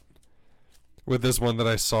start out with this one that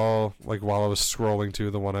I saw like while I was scrolling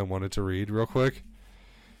to the one I wanted to read real quick,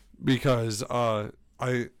 because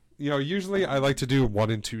usually I like to do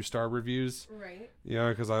 1 and 2 star reviews. right.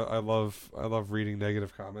 Because I love reading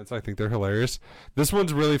negative comments. I think they're hilarious. This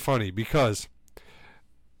one's really funny because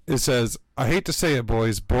it says, "I hate to say it,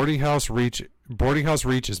 boys, boarding house Boarding House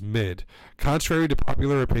Reach is mid. Contrary to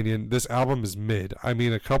popular opinion, this album is mid. I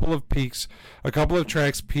mean, a couple of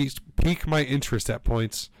tracks pique my interest at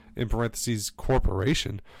points, in parentheses,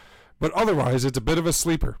 Corporation, but otherwise it's a bit of a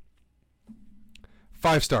sleeper.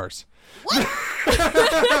 5 stars.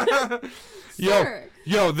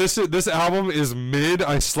 Yo, this album is mid.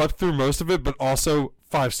 I slept through most of it, but also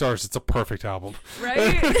 5 stars. It's a perfect album.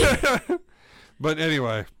 Right? But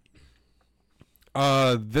anyway,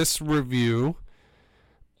 this review,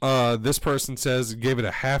 this person gave it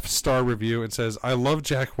a half-star review and says, I love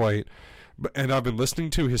Jack White, and I've been listening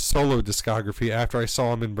to his solo discography after I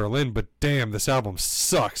saw him in Berlin, but damn, this album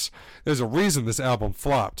sucks. There's a reason this album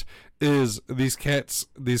flopped. These cats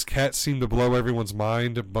seem to blow everyone's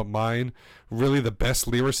mind, but mine. Really the best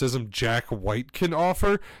lyricism Jack White can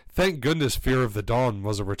offer? Thank goodness Fear of the Dawn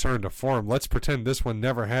was a return to form. Let's pretend this one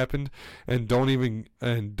never happened, and don't even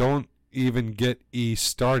get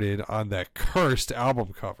started on that cursed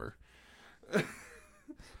album cover.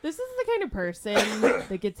 This is the kind of person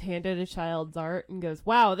that gets handed a child's art and goes,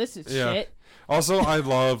 "Wow, this is shit." Also, I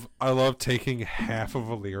love taking half of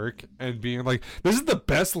a lyric and being like, "This is the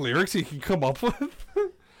best lyrics you can come up with."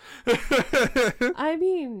 I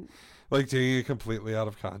mean, like taking it completely out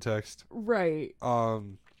of context. Right.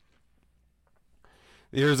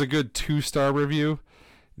 Here's a good 2-star review.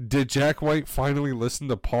 Did Jack White finally listen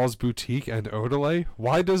to Paul's Boutique and Odelay?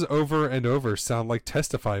 Why does Over and Over sound like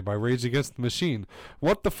Testify by Rage Against the Machine?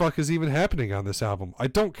 What the fuck is even happening on this album? I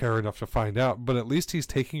don't care enough to find out, but at least he's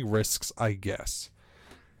taking risks, I guess.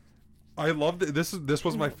 I loved it. This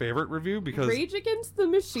was my favorite review because Rage Against the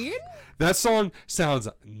Machine? that song sounds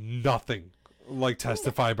nothing like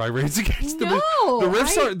Testify by Rage Against the Machine.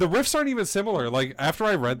 No, The riffs aren't even similar. Like after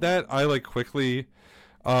I read that, I like quickly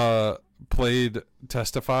played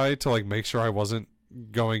Testify to like make sure I wasn't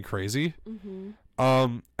going crazy. Mm-hmm.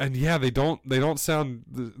 And yeah, they don't sound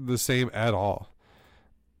the same at all.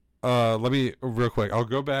 Let me real quick. I'll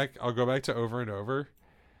go back to Over and Over.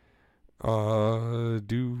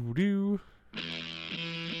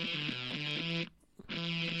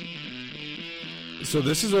 So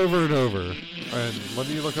this is Over and Over, and let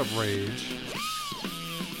me look up Rage.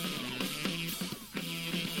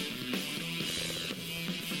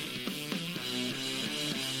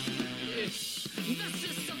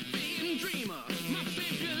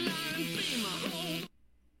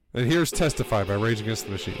 And here's Testify by Rage Against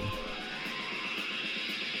the Machine.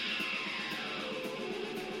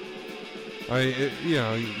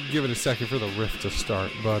 Give it a second for the riff to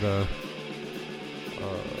start, but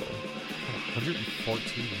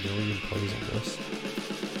 114 million plays on this.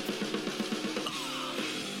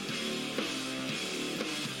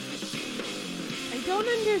 I don't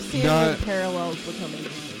understand the parallels with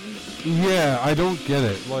Amazing. Yeah, I don't get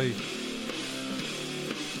it. Like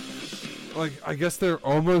I guess they're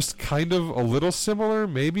almost kind of a little similar,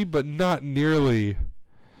 maybe, but not nearly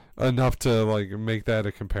enough to like make that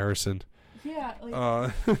a comparison.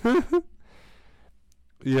 Yeah.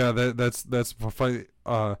 Yeah, that's funny.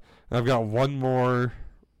 I've got one more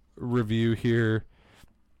review here.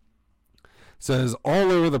 Says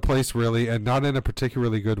all over the place really, and not in a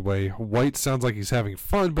particularly good way. White sounds like he's having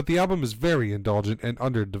fun, but the album is very indulgent and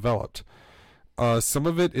underdeveloped. Some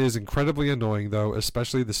of it is incredibly annoying, though,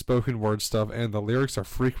 especially the spoken word stuff, and the lyrics are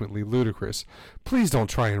frequently ludicrous. Please don't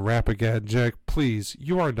try and rap again, Jack. Please,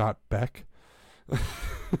 you are not Beck.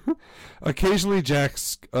 Occasionally,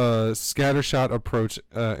 Jack's scattershot approach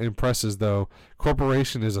impresses, though.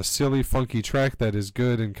 Corporation is a silly, funky track that is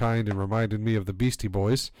good and kind and reminded me of the Beastie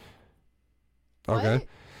Boys. Okay.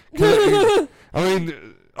 I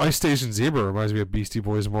mean, Ice Station Zebra reminds me of Beastie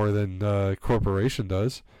Boys more than Corporation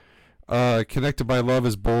does. Connected by Love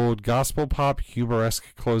is bold gospel pop,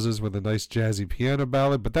 humoresque, closes with a nice jazzy piano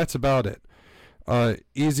ballad, but that's about it.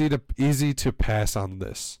 Easy to pass on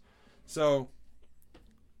this. So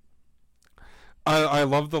I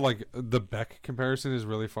love the Beck comparison is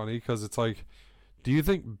really funny because it's like, do you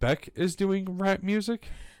think Beck is doing rap music?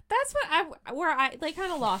 That's where I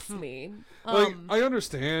kind of lost me. I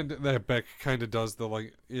understand that Beck kind of does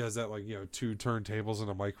he has that 2 turntables and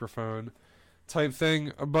a microphone type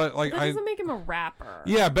thing, but that doesn't make him a rapper.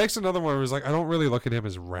 Yeah, Beck's another one where I don't really look at him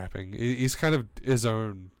as rapping. He's kind of his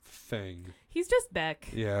own thing. He's just Beck.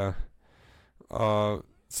 Yeah. So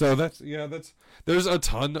there's a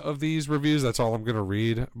ton of these reviews. That's all I'm gonna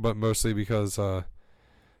read, but mostly because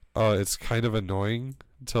it's kind of annoying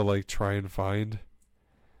to try and find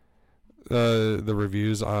the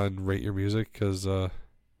reviews on Rate Your Music because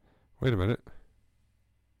wait a minute.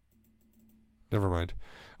 Never mind.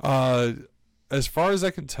 As far as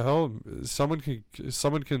I can tell, someone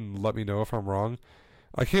can let me know if I'm wrong.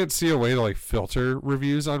 I can't see a way to like filter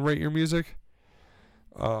reviews on Rate Your Music.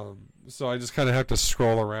 So I just kind of have to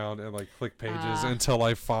scroll around and like click pages until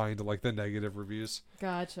I find like the negative reviews.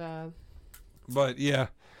 Gotcha. But yeah,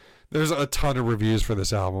 there's a ton of reviews for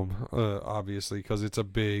this album, obviously, because it's a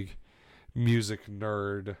big music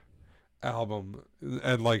nerd album,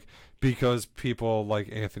 and like because people like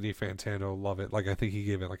Anthony Fantano love it. Like I think he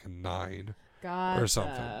gave it like a 9 Gotcha. or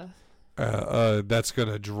something. That's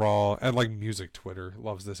gonna draw, and like music Twitter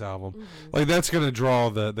loves this album. Mm-hmm. Like that's gonna draw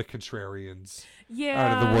the contrarians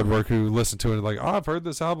out of the woodwork who listen to it and like, oh, I've heard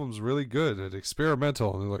this album's really good and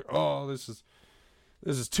experimental, and they're like, oh, this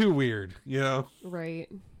is too weird, you know? Right.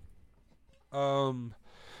 But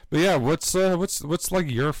yeah, what's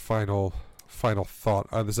like your final thought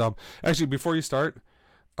on this album? Actually, before you start,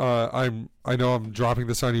 I know I'm dropping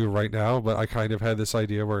this on you right now, but I kind of had this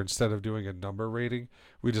idea where instead of doing a number rating,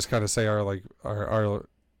 we just kind of say our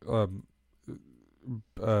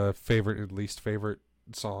favorite and least favorite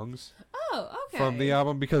songs from the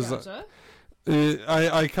album, because Gotcha.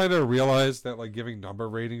 I kind of realized that like giving number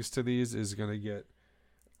ratings to these is gonna get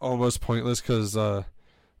almost pointless, because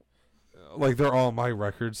like they're all my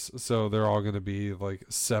records, so they're all gonna be like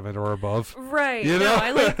 7 or above. Right. You know? No,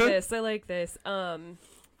 I like this. So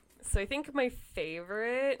I think my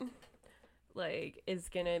favorite like is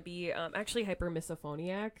gonna be actually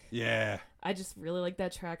Hypermisophoniac. Yeah. I just really like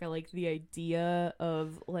that track. I like the idea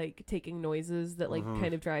of like taking noises that like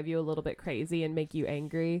kind of drive you a little bit crazy and make you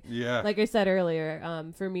angry. Yeah. Like I said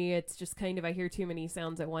earlier, for me it's just kind of I hear too many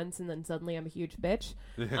sounds at once and then suddenly I'm a huge bitch.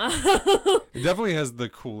 It definitely has the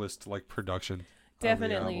coolest like production.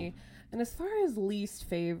 Definitely. And as far as least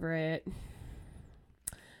favorite,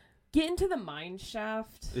 Get Into the Mine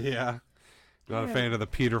Shaft. Yeah. Not a fan of the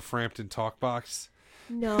Peter Frampton talk box.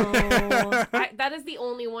 No. That is the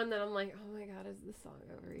only one that I'm like, oh my god, is this song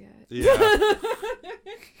over yet? Yeah.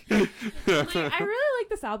 Like, I really like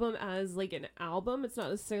this album as like an album. It's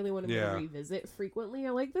not necessarily one I'm going to revisit frequently.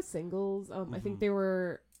 I like the singles. I think they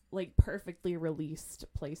were like perfectly released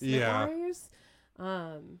placement wise.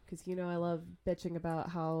 Because you know I love bitching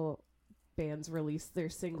about how bands release their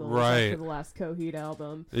singles after the last Coheed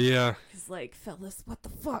album. Yeah. It's like, fellas, what the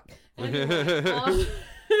fuck? Anyway, but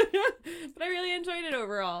I really enjoyed it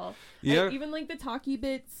overall. Yeah. Even like the talky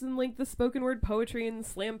bits and like the spoken word poetry and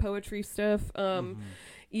slam poetry stuff.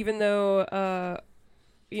 Even though,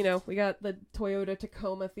 you know, we got the Toyota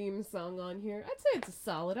Tacoma theme song on here, I'd say it's a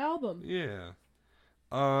solid album. Yeah.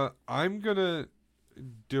 I'm gonna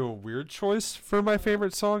do a weird choice for my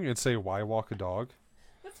favorite song and say Why Walk a Dog.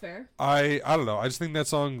 That's fair. I don't know. I just think that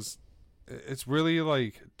song's, it's really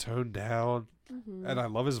like toned down, and I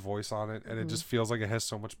love his voice on it, and it just feels like it has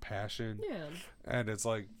so much passion. Yeah. And it's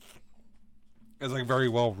like very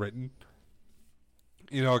well written.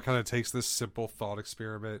 You know, it kind of takes this simple thought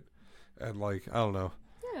experiment and like, I don't know.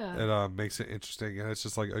 Yeah. It makes it interesting, and it's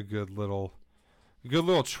just like a good little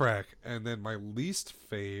track. And then my least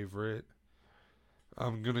favorite,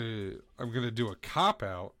 I'm gonna do a cop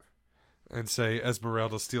out and say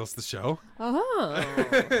Esmeralda Steals the Show.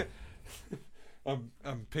 Oh. I'm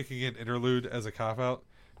picking an interlude as a cop out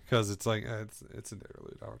because it's like it's an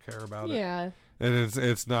interlude. I don't care about it. Yeah. And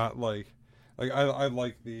it's not like I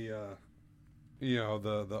like the you know,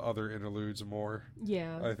 the other interludes more.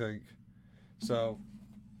 Yeah. I think. So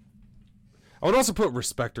I would also put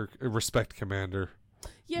Respect Commander.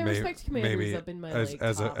 Yeah, Respect Commander's up in my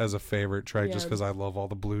as a favorite track, just because I love all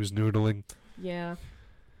the blues noodling. Yeah.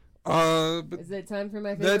 But is it time for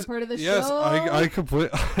my favorite part of the show? Yes,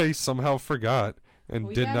 I somehow forgot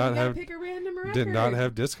and did not have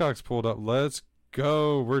Discogs pulled up. Let's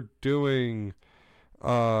go. We're doing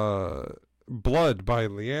Blood by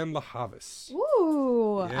Leanne LaHavis.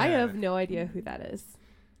 Ooh, Yeah. I have no idea who that is.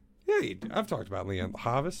 Yeah, I've talked about Leanne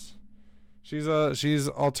LaHavis. She's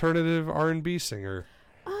alternative R&B singer.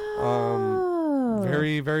 Oh.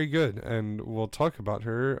 Very, very good, and we'll talk about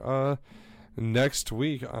her next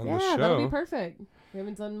week on the show. Yeah, that'll be perfect. We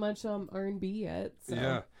haven't done much R&B yet. So.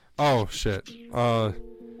 Yeah. Oh shit.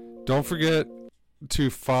 Don't forget to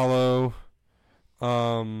follow.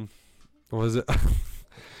 What was it?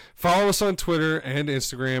 Follow us on Twitter and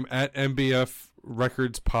Instagram at MBF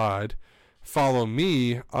Records Pod. Follow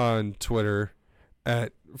me on Twitter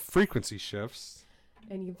at Frequency Shifts.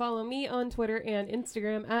 And you can follow me on Twitter and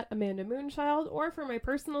Instagram at Amanda Moonchild, or for my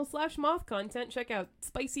personal /moth content, check out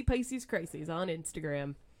Spicy Pisces Crises on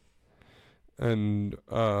Instagram. And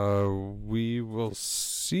we will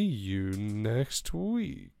see you next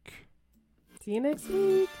week. See you next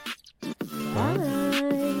week.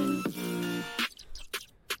 Bye.